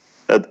honom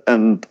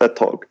ett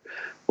tag.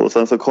 Och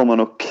sen så kom han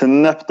och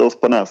knäppte oss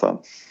på näsan.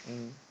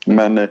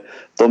 Men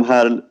de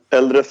här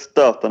äldre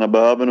stötarna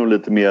behöver nog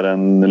lite mer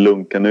än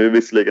lunken. Nu är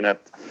visserligen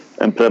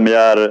en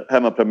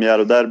hemmapremiär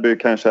och derby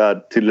kanske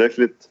är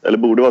tillräckligt, eller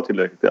borde vara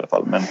tillräckligt i alla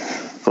fall. Men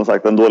som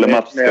sagt, en dålig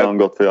match ska han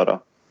gott få göra.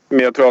 Men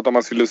jag tror att om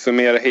man skulle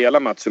summera hela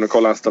matchen och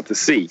kolla en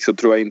statistik så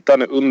tror jag inte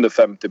han är under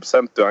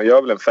 50%. Han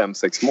gör väl en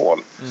 5-6 mål.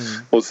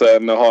 Och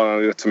sen har han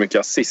rätt så mycket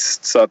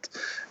assist. Så att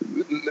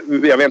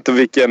jag vet inte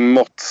vilken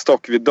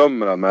måttstock vi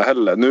dömer han med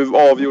heller. Nu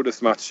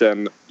avgjordes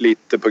matchen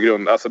lite på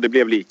grund... Alltså det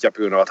blev lika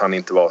på grund av att han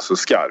inte var så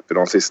skarp i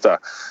de sista.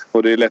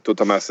 Och det är lätt att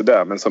ta med sig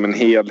där. Men som en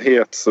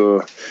helhet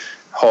så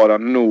har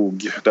han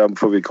nog... Där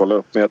får vi kolla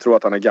upp. Men jag tror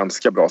att han är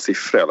ganska bra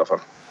siffror i alla fall.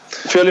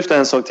 Får jag lyfta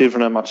en sak till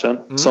från den här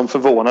matchen som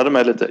förvånade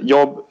mig lite.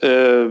 Jag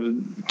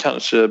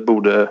kanske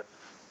borde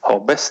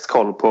ha bäst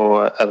koll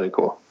på RIK.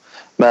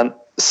 Men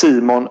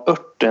Simon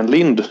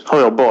Örtenlind har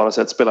jag bara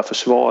sett spela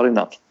försvar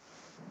innan.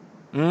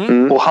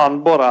 Och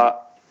han bara...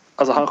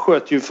 Alltså han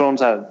sköt ju från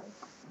så här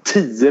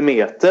 10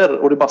 meter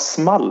och det bara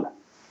small.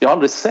 Jag har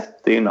aldrig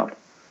sett det innan.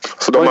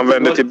 Så då man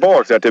vänder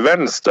tillbaka till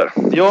vänster.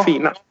 Ja.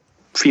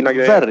 Fina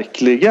grejer.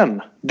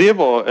 Verkligen. Det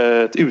var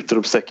ett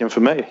utropstecken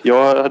för mig.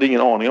 Jag hade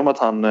ingen aning om att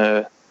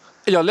han...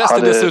 Jag läste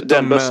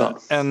dessutom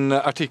en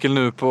artikel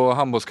nu på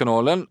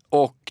Handbollskanalen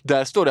och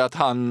där står det att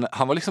han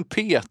var liksom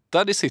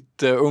petad i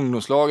sitt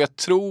ungdomslag. Jag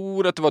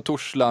tror att det var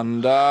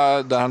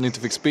Torslanda där han inte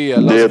fick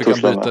spela, så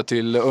fick han byta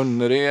till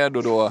Önnered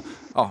och då,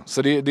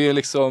 så det är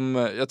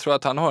liksom, jag tror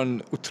att han har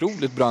en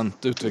otroligt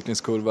brant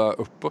utvecklingskurva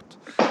uppåt.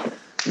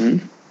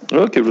 Det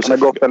var kul att se.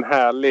 Han har gått en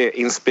härlig,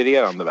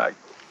 inspirerande väg.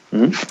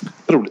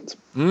 Roligt.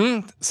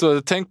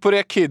 Så tänk på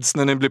det kids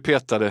när ni blir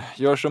petade.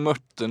 Gör som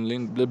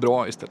Örtenlind, blir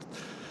bra istället.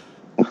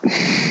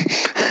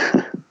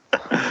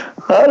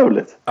 Det är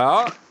roligt.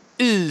 Ja,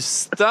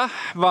 Ystad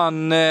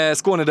vann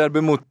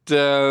Skånederby mot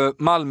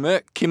Malmö.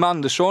 Kim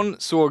Andersson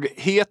såg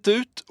het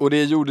ut och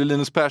det gjorde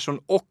Linus Persson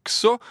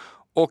också.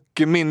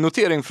 Och min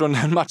notering från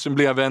den matchen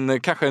blev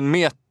kanske en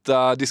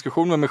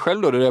metadiskussion med mig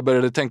själv då, där jag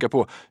började tänka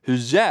på hur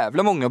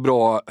jävla många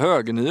bra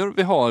högernior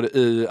vi har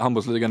i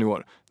handbollsligan i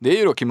år. Det är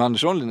ju då Kim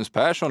Andersson, Linus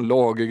Persson,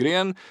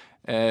 Lagergren,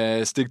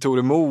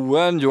 Stig-Tore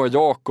Moen, Johan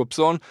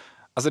Jakobsson.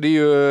 Alltså det är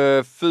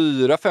ju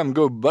 4-5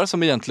 gubbar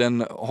som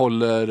egentligen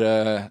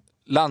håller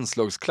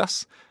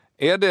landslagsklass.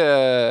 Är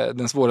det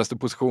den svåraste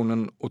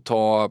positionen att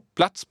ta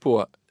plats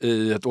på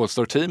i ett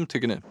All-Star-team,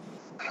 tycker ni?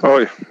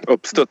 Oj,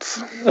 uppstuds.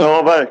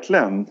 Ja,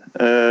 verkligen.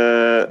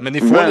 Men ni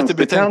får lite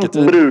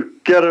betänketid.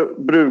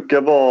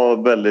 Brukar vara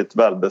väldigt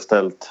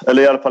välbeställt.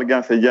 Eller i alla fall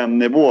ganska jämn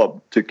nivå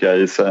tycker jag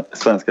i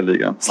svenska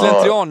ligan.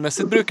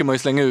 Slentrianmässigt brukar man ju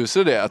slänga ut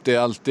sig det, att det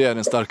alltid är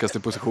den starkaste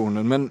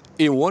positionen. Men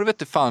i år vet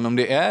du fan om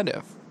det är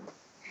det.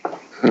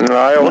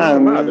 Nej,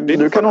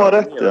 du kan ha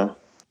rätt, ja.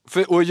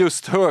 Och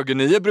just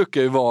högernio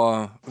brukar ju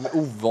vara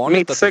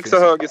ovanligt. Mitt 6 och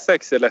höger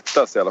 6 är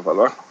lättast i alla fall,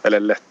 va? Eller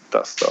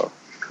lättast då.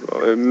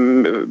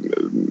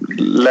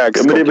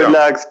 Lägst men det är väl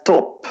lägst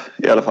topp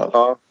i alla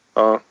fall.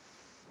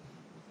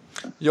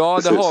 Ja,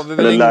 det har vi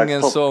väl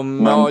ingen som...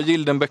 Men... Ja,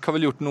 Gildenbäck har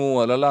väl gjort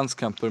några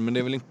landskamper, men det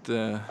är väl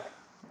inte...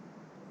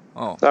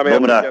 Ja. Nej,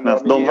 men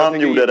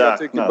jag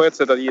tycker på ett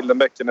sätt att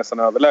Gildenbäck är nästan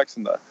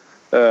överlägsen där.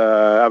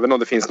 Även om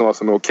det finns några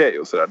som är okej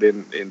och sådär. Det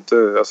är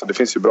inte, alltså det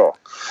finns ju bra.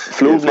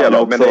 Flodman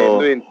också. Men det är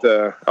ändå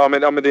inte... Ja,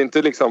 men det är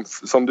inte liksom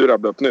som du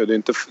rabblade upp nu. Det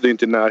är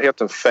inte i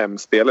närheten 5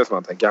 spelare som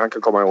man tänker. Han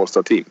kan komma i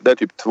All-Star team. Det är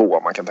typ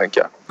 2 man kan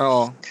tänka.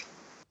 Ja.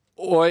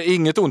 Och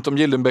inget ont om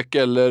Gildenbäck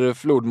eller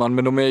Flodman,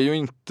 men de är ju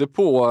inte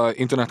på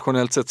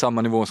internationellt sett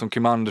samma nivå som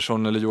Kim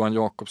Andersson eller Johan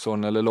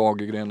Jakobsson eller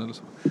Lagergren eller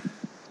så.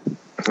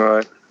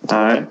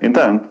 Nej,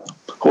 inte än.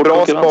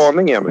 Bra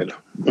spaning, Emil.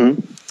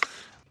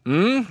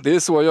 Det är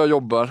så jag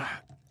jobbar.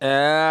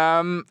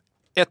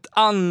 Ett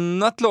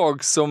annat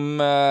lag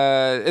som...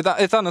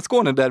 Ett annat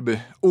Skånederby.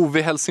 OV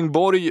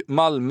Helsingborg,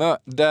 Malmö.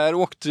 Där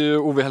åkte ju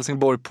OV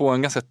Helsingborg på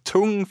en ganska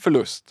tung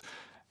förlust.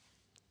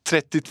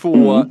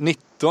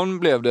 32-19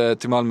 blev det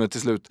till Malmö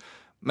till slut.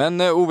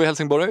 Men OV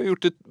Helsingborg har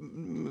gjort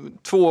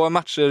 2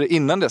 matcher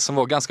innan det som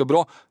var ganska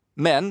bra.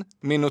 Men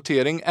min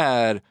notering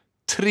är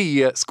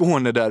 3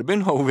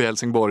 Skånederbyn har OV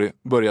Helsingborg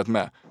börjat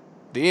med.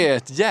 Det är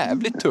ett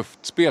jävligt tufft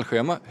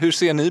spelschema. Hur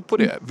ser ni på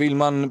det? Vill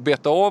man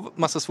beta av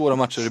massa svåra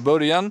matcher i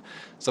början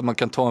så att man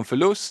kan ta en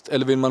förlust?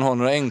 Eller vill man ha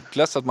några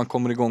enkla så att man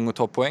kommer igång och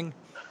tar poäng?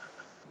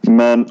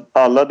 Men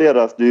alla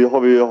deras... Vi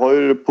har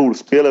ju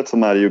poolspelet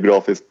som är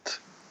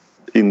geografiskt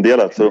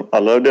indelat. Så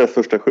alla deras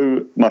första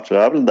 7 matcher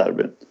är väl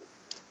derby.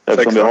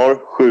 Eftersom vi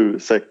har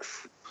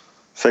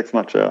 6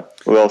 matcher. Ja.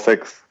 Och vi har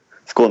 6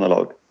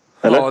 Skånelag.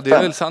 Eller? Ja, det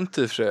är väl sant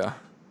i och för sig.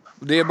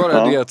 Det är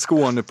bara det att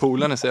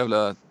Skånepoolen är så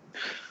jävla...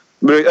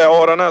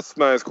 Är Aranäs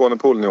med i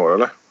Skånepoolen i år,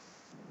 eller?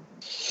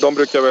 De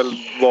brukar väl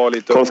vara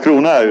lite...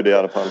 Karlskrona är ju det i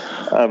alla fall.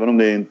 Även om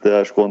det inte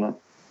är Skåne.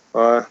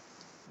 Nej.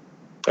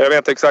 Jag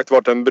vet exakt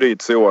vart den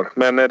bryts i år.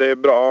 Men det är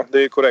bra,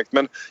 det är korrekt.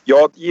 Men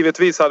ja,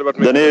 givetvis hade det varit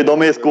mycket...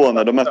 De är i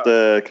Skåne, de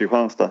mötte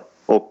Kristianstad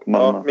och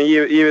Malmö. Ja, men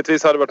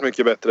givetvis hade det varit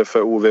mycket bättre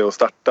för OV att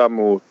starta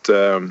mot...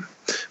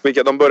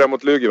 de börjar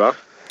mot Lugi, va?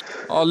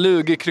 Ja,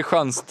 Lugi,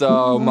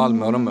 Kristianstad och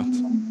Malmö har de mött.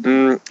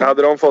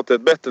 Hade de fått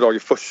ett bättre lag i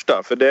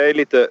första? För det är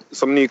lite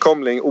som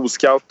nykomling,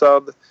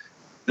 oscoutad.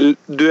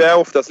 Du är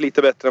oftast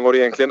lite bättre än vad du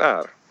egentligen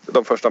är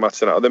de första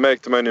matcherna. Det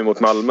märkte man ju nu mot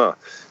Malmö.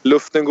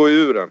 Luften går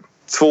ur den.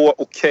 2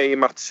 okej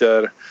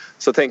matcher.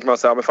 Så tänker man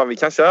så här, men fan vi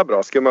kanske är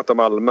bra. Ska vi möta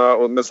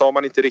Malmö? Men så har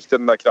man inte riktigt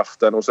den där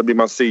kraften. Och så blir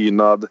man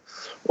synad.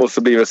 Och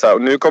så blir det så här.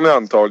 Och nu kommer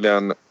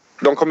antagligen...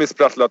 De kommer ju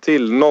sprattla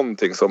till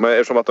någonting så. Men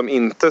eftersom att de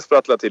inte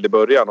sprattlade till i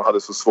början och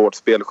hade så svårt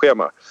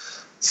spelschema.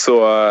 Så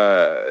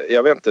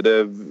jag vet inte. Det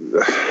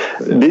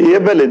är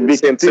väldigt viktigt. Det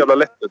ser inte så jävla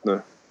lätt ut nu.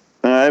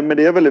 Nej, men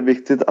det är väldigt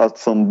viktigt att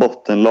som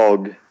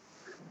bottenlag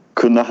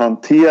kunna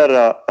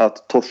hantera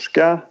att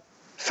torska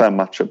 5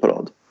 matcher på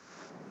rad.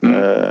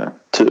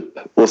 Typ.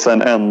 Och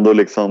sen ändå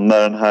liksom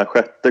när den här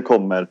 6:e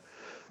kommer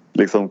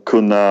liksom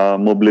kunna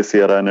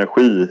mobilisera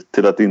energi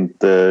till att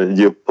inte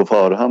ge upp på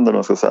förhand, eller vad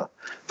man ska säga.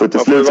 För till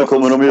slut så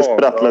kommer de ju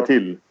sprattla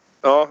till.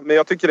 Ja, men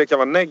jag tycker det kan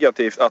vara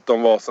negativt att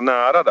de var så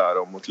nära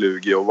där mot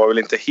Lugi och var väl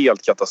inte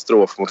helt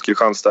katastrof mot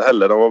Kristianstad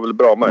heller. De var väl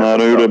bra med. Nej,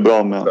 de gjorde det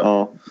bra med.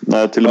 Ja.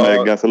 Nej, till och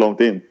med ganska långt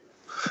in.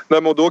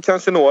 Nej, men då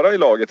kanske några i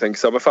laget tänker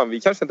så här, men fan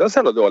vi kanske inte är så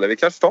jävla dåliga, vi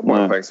kanske tar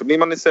många poäng. Så blir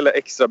man istället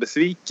extra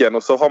besviken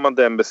och så har man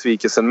den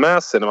besvikelsen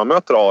med sig när man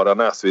möter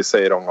Aranäs, vi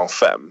säger omgång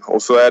 5.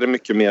 Och så är det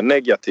mycket mer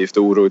negativt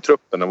oro i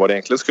truppen än vad det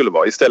egentligen skulle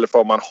vara. Istället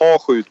för att man har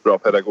skjutbra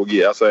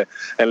pedagogik, alltså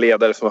en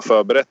ledare som har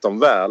förberett dem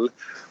väl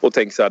och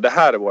tänker så här, det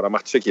här är våra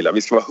matcher killar,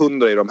 vi ska vara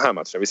 100 i de här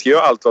matcherna. Vi ska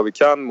göra allt vad vi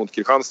kan mot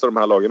Kristianstad och de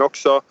här lagen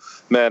också,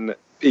 men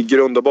i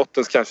grund och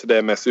botten kanske det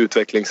är mest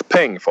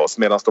utvecklingspeng för oss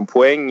medan de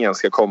poängen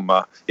ska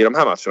komma i de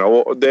här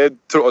matcherna. Och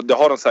det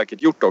har de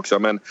säkert gjort också,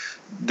 men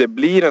det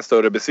blir en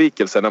större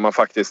besvikelse när man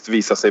faktiskt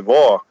visar sig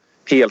vara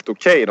helt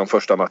okej de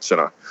första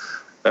matcherna.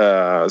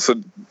 Så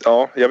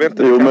ja, jag vet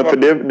inte. Jo, men för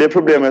det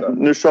problemet,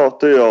 nu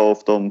tjatar jag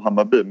ofta om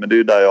Hammarby, men det är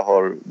ju där jag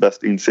har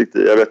bäst insikt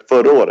i. Jag vet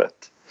förra året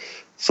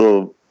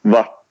så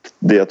vart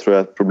det tror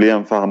jag ett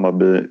problem för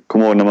Hammarby.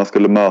 Kom ihåg när man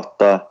skulle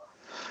möta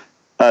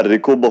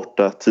RIK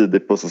borta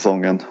tidigt på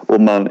säsongen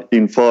och man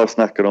inför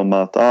snackade om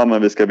att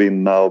men vi ska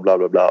vinna och bla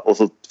bla bla, och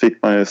så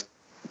fick man ju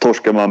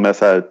torska man med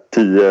så här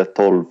 10,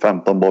 12,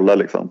 15 bollar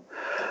liksom.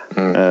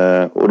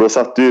 Och då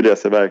satte ju det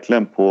sig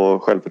verkligen på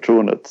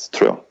självförtroendet,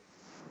 tror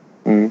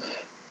jag.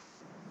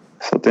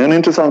 Så det är en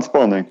intressant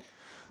spaning.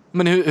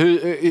 Men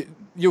hur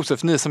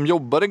Josef, ni som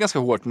jobbade ganska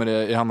hårt med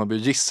det i Hammarby,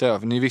 gissar jag,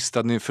 för ni visste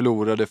att ni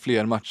förlorade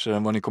fler matcher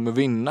än vad ni kommer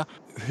vinna.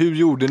 Hur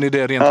gjorde ni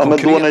det rent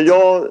konkret? Men då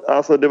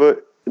när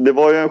det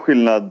var ju en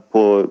skillnad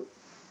på...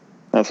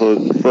 Alltså,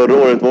 förra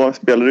året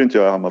spelade inte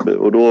jag i Hammarby.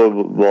 Och då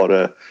var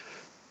det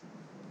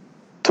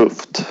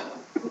tufft.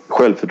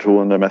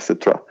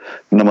 Självförtroendemässigt tror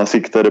jag. När man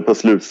siktade på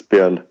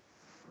slutspel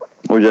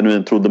och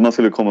genuint trodde man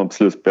skulle komma på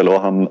slutspel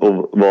och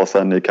var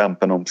sen i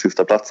kampen om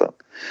sista platsen.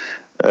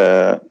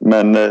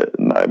 Men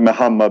med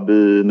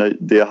Hammarby,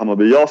 det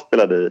Hammarby jag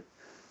spelade i,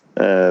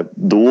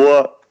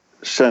 då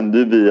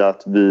kände vi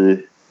att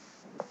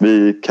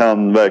vi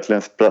kan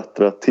verkligen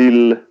sprattra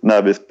till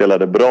när vi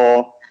spelade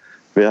bra.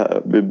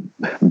 Vi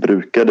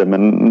brukade,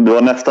 men det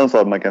var nästan så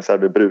att man kan säga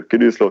att vi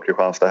brukade ju slå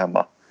Kristianstad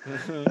hemma.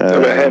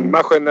 Men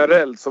hemma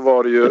generellt så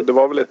var det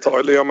var väl ett tag,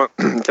 eller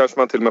kanske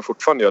man till och med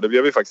fortfarande gör det. Vi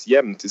har ju faktiskt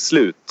jämnt till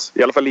slut.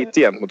 I alla fall lite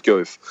jämnt mot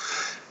Guif.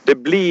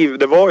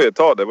 Det var ju ett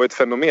tag, det var ett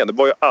fenomen. Det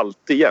var ju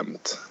alltid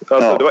jämnt.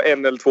 Alltså, det var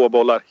 1 eller 2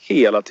 bollar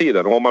hela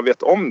tiden. Och om man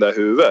vet om det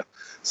huvudet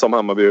som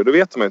Hammarby, då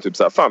vet man ju typ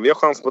så här, fan vi har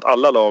chans mot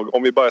alla lag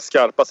om vi bara är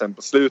skarpa sen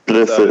på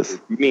slutet. Där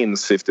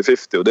minst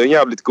 50-50. Och det är en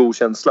jävligt god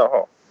känsla att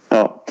ha.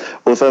 Ja,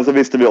 och sen så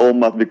visste vi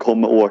om att vi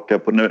kommer åka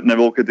på, när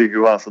vi åker till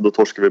Kristianstad då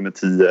torskar vi med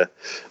 10.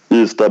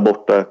 Ystad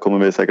borta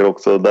kommer vi säkert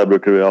också, där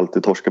brukar vi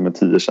alltid torska med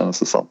 10 känns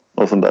det som.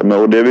 Och sånt där. Men,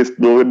 och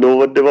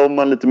det var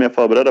man lite mer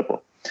förberedda på.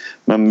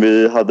 Men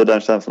vi hade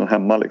den känslan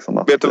hemma liksom.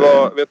 Att, vet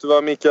du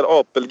vad Mikael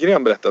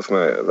Apelgren berättade för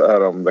mig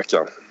här om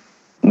veckan?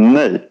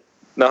 Nej.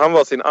 När han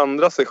var sin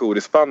andra session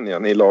i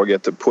Spanien i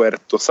laget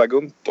Puerto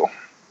Sagunto.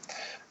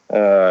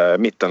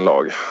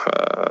 Mittenlag.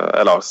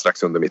 Eller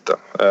strax under mitten.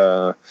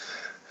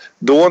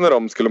 Då när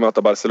de skulle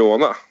möta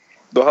Barcelona,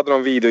 då hade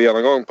de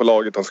videogenomgång på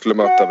laget de skulle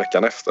möta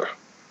veckan efter.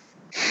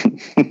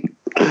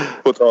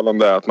 På tal om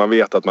det att man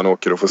vet att man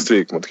åker och får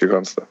stryk mot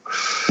Kristianstad.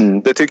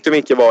 Det tyckte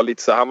Micke var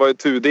lite så, han var ju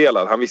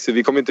tudelad. Han visste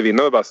vi kommer inte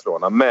vinna med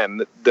Barcelona,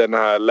 men den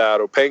här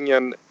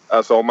läropengen,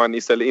 alltså om man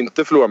istället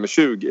inte förlorar med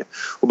 20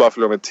 och bara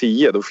förlorar med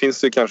 10, då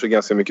finns det kanske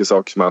ganska mycket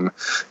saker som man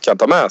kan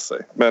ta med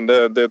sig. Men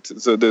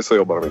det så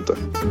jobbar de inte.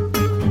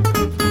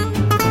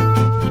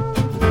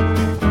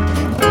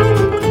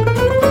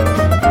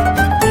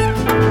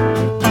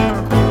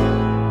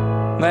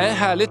 Nej,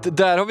 härligt.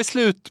 Där har vi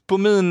slut på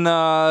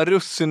mina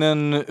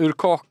russinen ur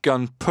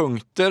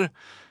kakan-punkter.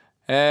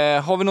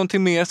 Har vi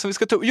någonting mer som vi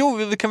ska ta upp? Jo,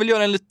 vi kan väl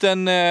göra en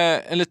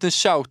liten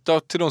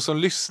shoutout till de som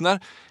lyssnar.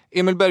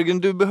 Emil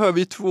Berggren, du behöver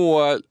ju 2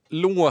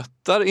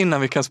 låtar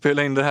innan vi kan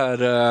spela in det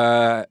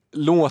här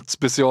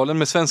låtspecialen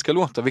med svenska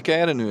låtar. Vilka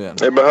är det nu igen?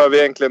 Jag behöver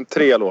egentligen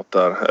 3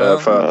 låtar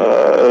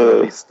för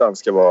att listan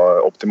ska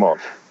vara optimal.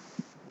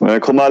 Men det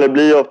kommer aldrig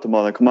bli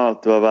optimal, det kommer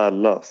alltid vara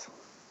värdelös.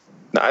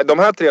 Nej, de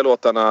här 3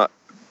 låtarna,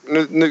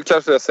 nu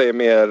kanske jag säger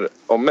mer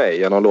om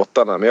mig än om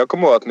låtarna. Men jag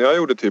kommer ihåg att när jag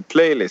gjorde typ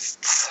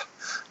playlists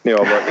när jag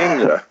var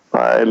yngre.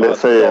 Nej, eller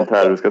säg inte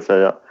här du ska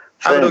säga.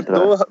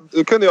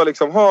 Då kunde jag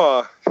liksom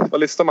ha, vad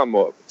lyssnar man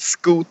på?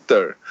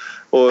 Scooter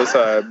och så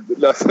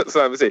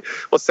här musik.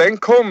 Och sen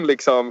kom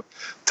liksom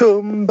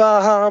Tumba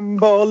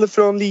handboll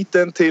från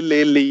liten till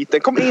eliten.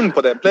 Kom in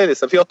på den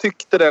playlisten för jag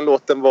tyckte den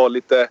låten var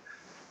lite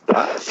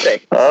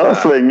fräck. Ja,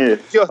 svängig.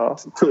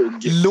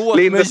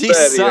 Låt mig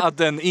gissa att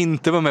den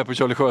inte var med på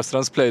Charlie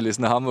Sjöstrands playlist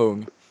när han var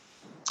ung.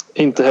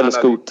 Inte heller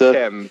Scooter.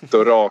 Kent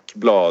och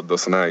rakblad och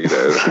såna här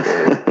grejer.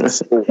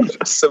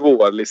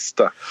 Svår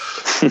lista.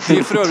 Det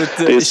är för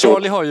övrigt,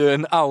 Charlie har ju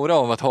en aura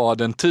av att ha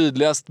den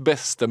tydligast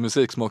bästa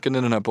musiksmaken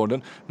i den här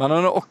podden. Men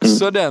han har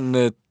också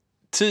den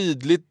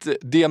tydligt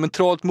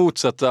diametralt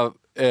motsatta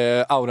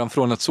auran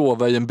från att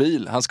sova i en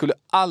bil. Han skulle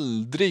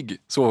aldrig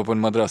sova på en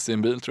madrass i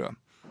en bil, tror jag.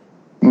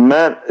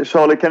 Men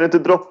Charlie, kan du inte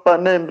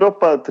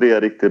droppa 3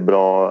 riktigt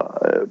bra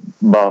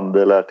band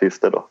eller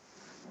artister då?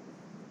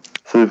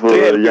 Så vi får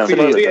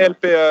 3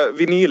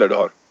 LP-vinyler du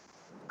har.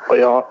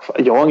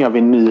 Jag har inga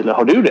vinyler.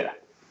 Har du det?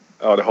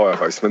 Ja, det har jag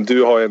faktiskt. Men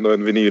du har ändå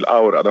en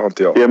vinyl-aura. Det har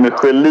inte jag. Emil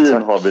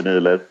Sjölin har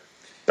vinyler.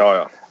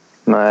 Ja.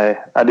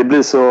 Nej, det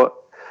blir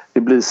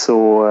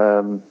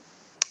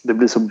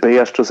så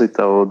beige att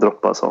sitta och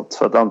droppa sånt.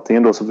 För att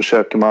antingen då så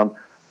försöker man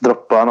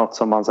droppa något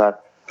som man så här,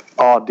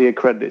 det är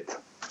credit.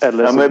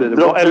 Eller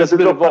så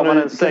blir det vad man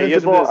än säger.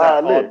 Så blir det så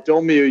här,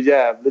 de är ju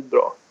jävligt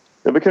bra.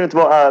 Ja, men kan det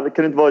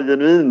inte vara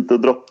genuint och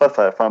droppa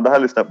så här? Fan,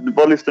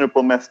 vad lyssnar du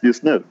på mest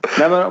just nu?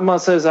 Nej, men om man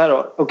säger så här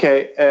då.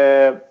 Okej,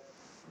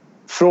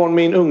 från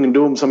min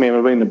ungdom som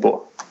Emil var inne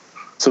på.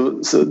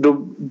 Så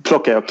då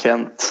plockar jag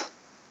Kent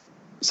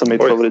som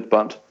mitt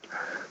favoritband.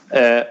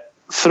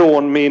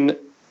 Från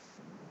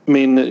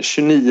min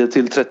 29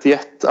 till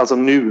 31, alltså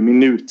min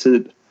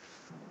nutid.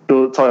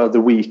 Då tar jag The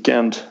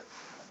Weeknd.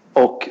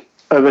 Och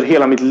över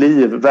hela mitt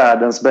liv,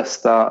 världens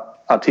bästa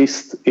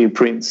artist är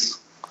Prince.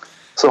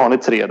 Så har ni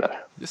 3 där.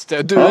 Just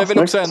det. Du är väl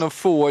också en av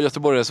få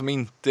göteborgare som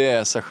inte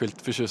är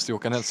särskilt förtjust i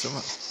Håkan Hellström?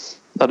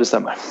 Ja, det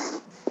stämmer.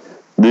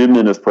 Det är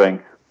minuspoäng.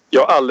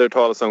 Jag har aldrig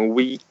talat om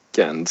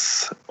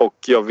Weekends. Och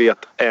jag vet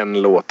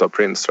en låt av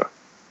Prince, tror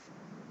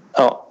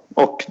jag. Ja,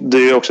 och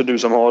det är också du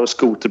som har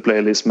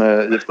Scooter-playlist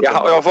med... Jag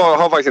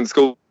har faktiskt inte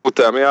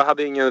Scooter, men jag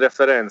hade ingen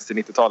referens till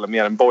 90-talet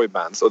mer än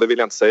boybands. Och det vill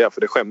jag inte säga,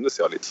 för det skämdes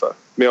jag lite för.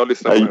 Men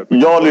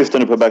jag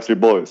lyssnade på Backstreet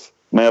Boys.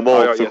 Men jag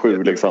var också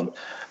 7 liksom.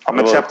 Ja,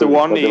 men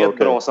Chapter 1 är ett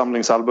bra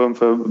samlingsalbum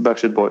för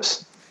Backstreet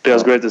Boys.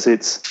 Deras greatest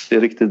hits. Det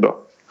är riktigt bra.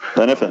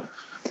 Den är fin.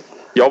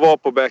 Jag var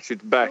på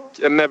Backstreet Back.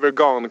 En Never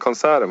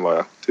Gone-konserten var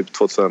jag. Typ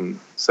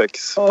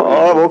 2006.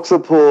 Ja, jag var också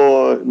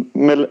på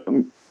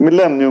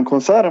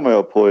Millennium-konserten var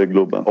jag på i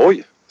Globen.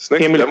 Oj,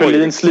 snyggt. Emil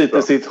Sjölin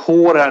sliter sitt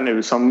hår här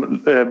nu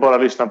som bara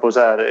lyssnar på så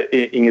här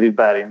Ingrid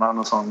Bergman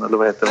och sånt. Eller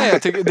vad heter det? Nej,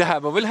 jag tycker, det här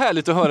var väl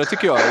härligt att höra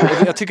tycker jag.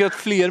 Jag tycker att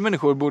fler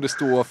människor borde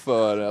stå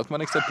för att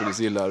man exempelvis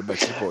gillar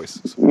Backstreet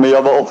Boys. Men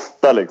jag var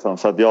 8 liksom,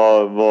 så att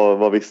jag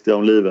vad visste jag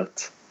om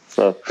livet.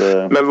 Så att,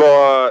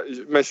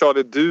 Men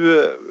Charlie,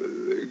 du...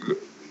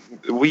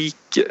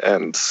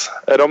 Weekends.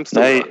 Är de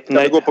stora? Nej,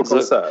 du gå på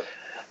konsert?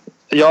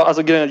 Ja,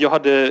 alltså grejen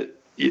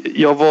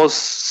jag var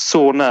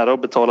så nära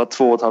att betala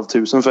 2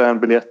 500 för en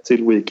biljett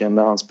till Weekend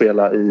när han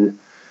spelade i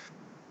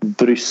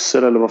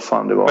Bryssel eller vad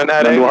fan det var.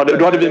 Men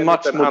då hade vi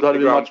match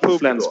mot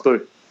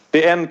Flensburg.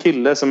 Det är en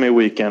kille som är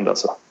Weekend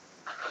alltså.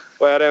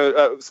 Och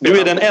du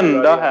är den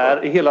enda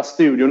här i hela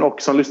studion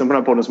och som lyssnar på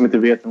den här podden som inte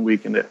vet om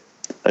Weekend är.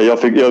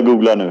 Jag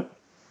googlar nu.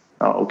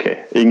 Ja,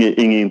 okej. Inget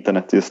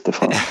internet just det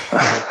fan.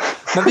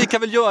 Men vi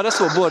kan väl göra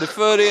så, både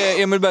för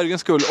Emil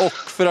Bergens skull och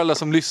för alla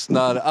som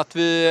lyssnar, att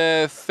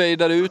vi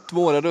fejdar ut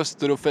våra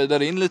röster och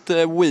fejdar in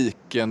lite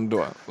Weekend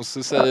då. Och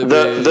så säger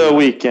vi... The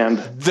Weekend.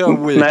 The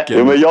Weekend.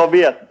 Jo, men jag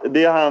vet,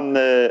 det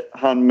är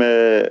han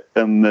med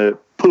en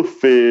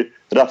puffig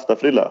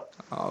rastafrilla.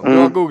 Ja, du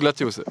har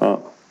googlat, Josef.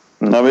 Ja.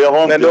 Nej,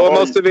 men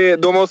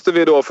då måste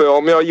vi då, för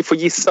om jag får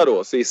gissa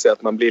då, så gissar jag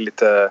att man blir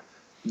lite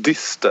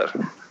dyster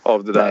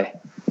av det där.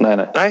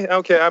 Nej,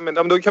 okej,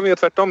 men då kan vi göra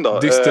tvärtom då.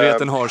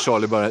 Dysterheten har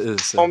Charlie bara i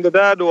sig. Om det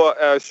där då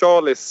är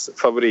Charlies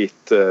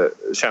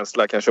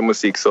favoritkänsla, kanske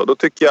musik så, då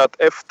tycker jag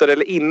att efter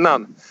eller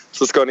innan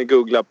så ska ni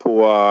googla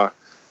på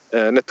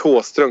när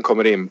Thåström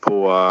kommer in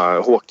på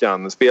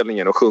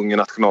Håkan-spelningen och sjunger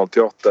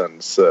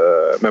Nationalteaterns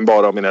Men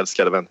bara om min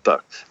älskade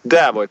väntar.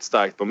 Det var ett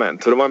starkt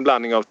moment. För det var en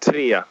blandning av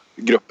 3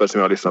 grupper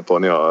som jag lyssnade på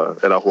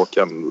eller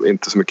Håkan,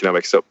 inte så mycket när jag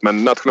växte upp.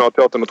 Men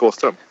Nationalteatern och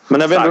Thåström. Men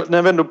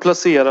när vi ändå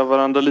placerar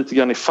varandra lite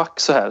grann i fack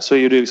så här, så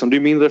är det liksom, det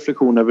är min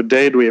reflektion över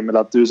dig då, Emil,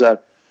 att du så här,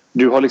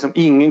 du har liksom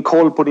ingen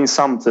koll på din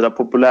samtida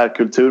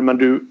populärkultur, men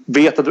du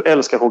vet att du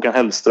älskar Håkan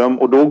Hellström,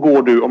 och då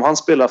går du, om han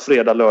spelar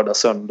fredag, lördag,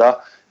 söndag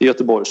i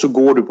Göteborg, så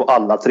går du på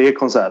alla 3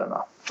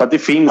 konserterna. För att det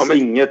finns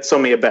inget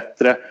som är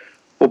bättre.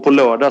 Och på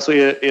lördag så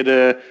är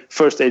det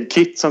First Aid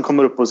Kit som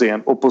kommer upp på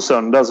scen. Och på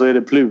söndag så är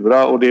det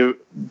Plura. Och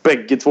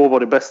bägge 2 var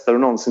det bästa du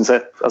någonsin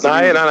sett. Alltså,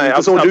 nej.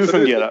 Inte så du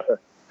fungerar. Inte.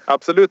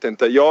 Absolut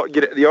inte.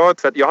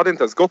 Jag hade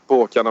inte ens gått på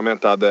Håkan om jag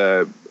inte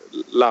hade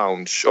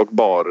lounge och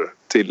bar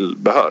till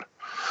behör.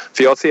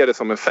 För jag ser det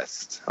som en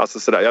fest. Alltså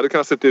sådär. Jag hade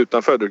kunnat sitta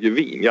utanför och druckit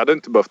vin. Jag hade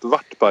inte behövt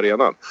varit på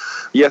arenan.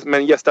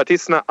 Men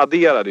gästartisterna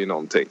adderade ju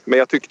någonting. Men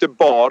jag tyckte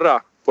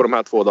bara på de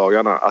här 2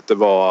 dagarna att det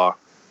var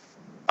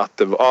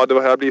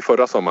här blir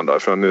förra sommaren då,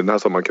 för nu den här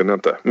sommaren kunde jag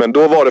inte. Men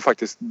då var det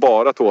faktiskt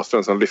bara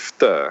Thåström som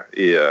lyfte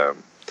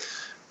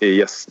i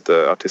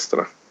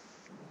gästartisterna.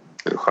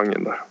 I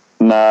genren där.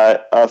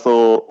 Nej,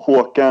 alltså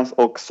Håkans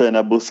och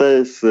Sina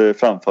Boseis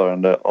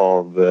framförande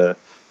av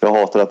Jag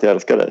hatar att jag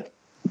älskar dig.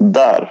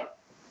 Där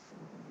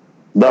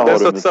har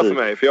du musik. För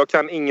mig, för jag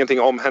kan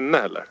ingenting om henne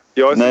heller.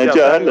 Nej, inte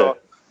jag heller.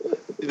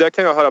 Där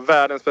kan jag höra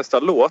världens bästa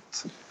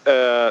låt.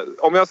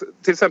 Om jag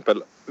till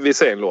exempel, vi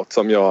säger en låt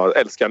som jag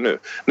älskar nu.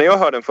 När jag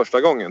hör den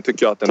första gången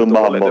tycker jag att den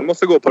är dålig. Den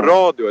måste gå på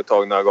radio ett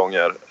tag några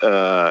gånger.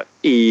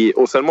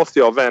 Och sen måste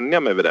jag vänja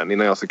mig vid den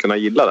innan jag ska kunna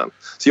gilla den.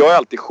 Så jag är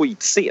alltid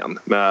skitsen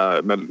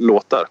med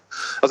låtar.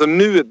 Alltså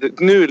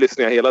nu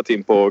lyssnar jag hela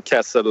tiden på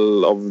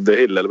Castle of the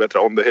Hill, eller vet du,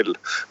 On the Hill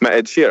med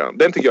Ed Sheeran.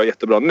 Den tycker jag är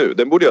jättebra nu.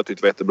 Den borde jag tycka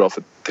var jättebra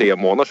för 3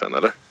 månader sedan,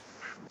 eller?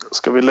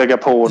 Ska vi lägga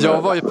på nu?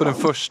 Jag var ju på den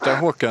första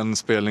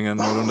Håkan-spelningen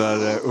och den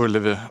där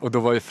Ullevi, och då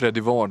var ju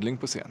Freddie Wadling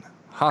på scen.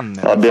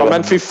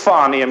 Men fy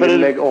fan, Emil,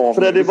 lägg av.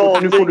 Freddie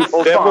Wadling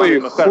och det var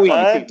ju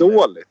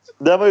skitdåligt.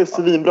 Det var ju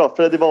svinbra.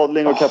 Freddie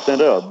Wadling och Kapten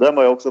Röd. Den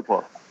var jag också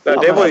på.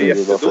 Det var ju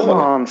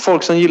jättedåligt.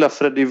 Folk som gillar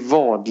Freddie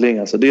Wadling,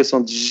 alltså, det är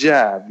sånt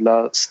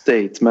jävla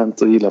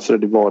statement att gilla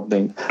Freddie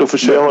Wadling. Då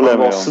försöker man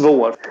vara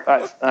svår.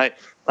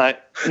 Nej,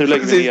 nu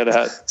lägger vi ner det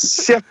här.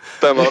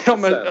 Käppen var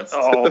sämst.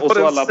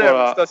 Det var den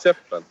sämsta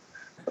käppen.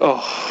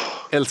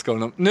 Älskar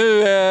honom.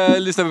 Nu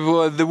lyssnar vi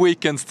på The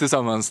Weekends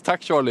tillsammans.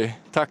 Tack Charlie.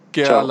 Tack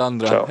alla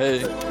andra. Ciao.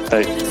 Hej.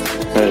 Hej.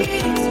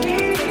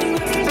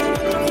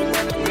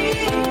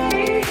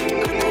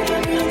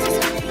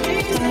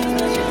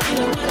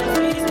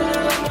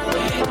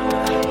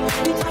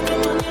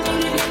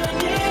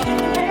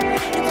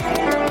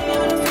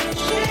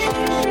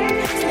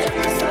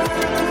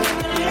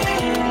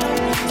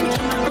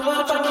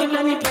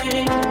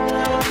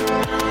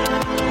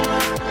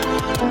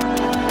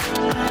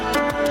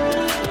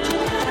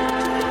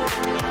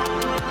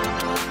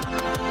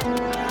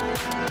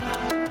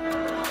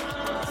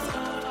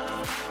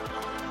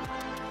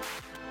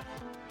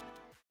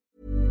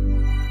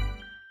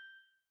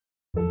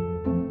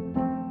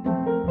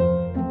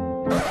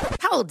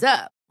 Hold up.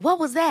 What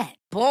was that?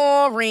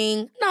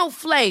 Boring. No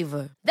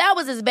flavor. That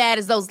was as bad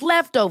as those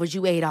leftovers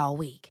you ate all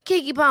week.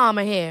 Keke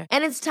Palmer here,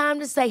 and it's time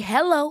to say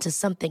hello to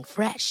something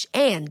fresh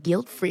and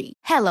guilt-free.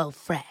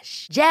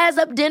 HelloFresh. Jazz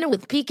up dinner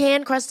with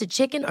pecan-crusted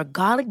chicken or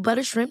garlic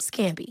butter shrimp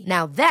scampi.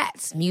 Now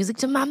that's music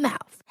to my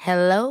mouth.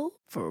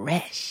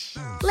 HelloFresh.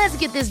 Let's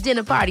get this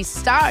dinner party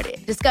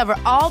started. Discover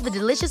all the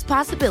delicious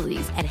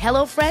possibilities at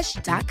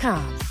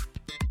HelloFresh.com.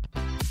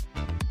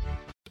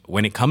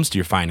 When it comes to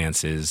your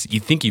finances, you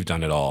think you've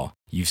done it all.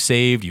 You've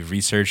saved, you've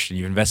researched, and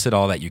you've invested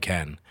all that you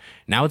can.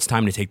 Now it's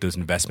time to take those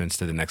investments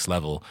to the next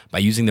level by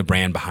using the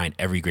brand behind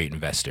every great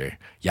investor,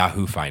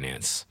 Yahoo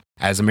Finance.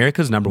 As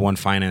America's #1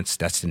 finance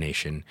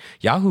destination,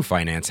 Yahoo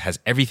Finance has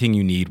everything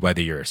you need,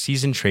 whether you're a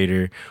seasoned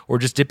trader or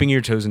just dipping your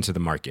toes into the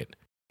market.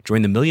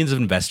 Join the millions of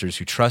investors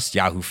who trust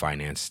Yahoo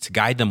Finance to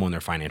guide them on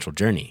their financial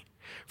journey.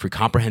 For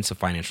comprehensive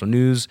financial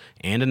news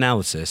and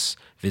analysis,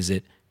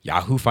 visit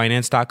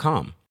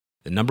yahoofinance.com,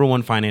 the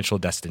 #1 financial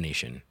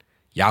destination,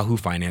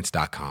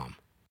 yahoofinance.com.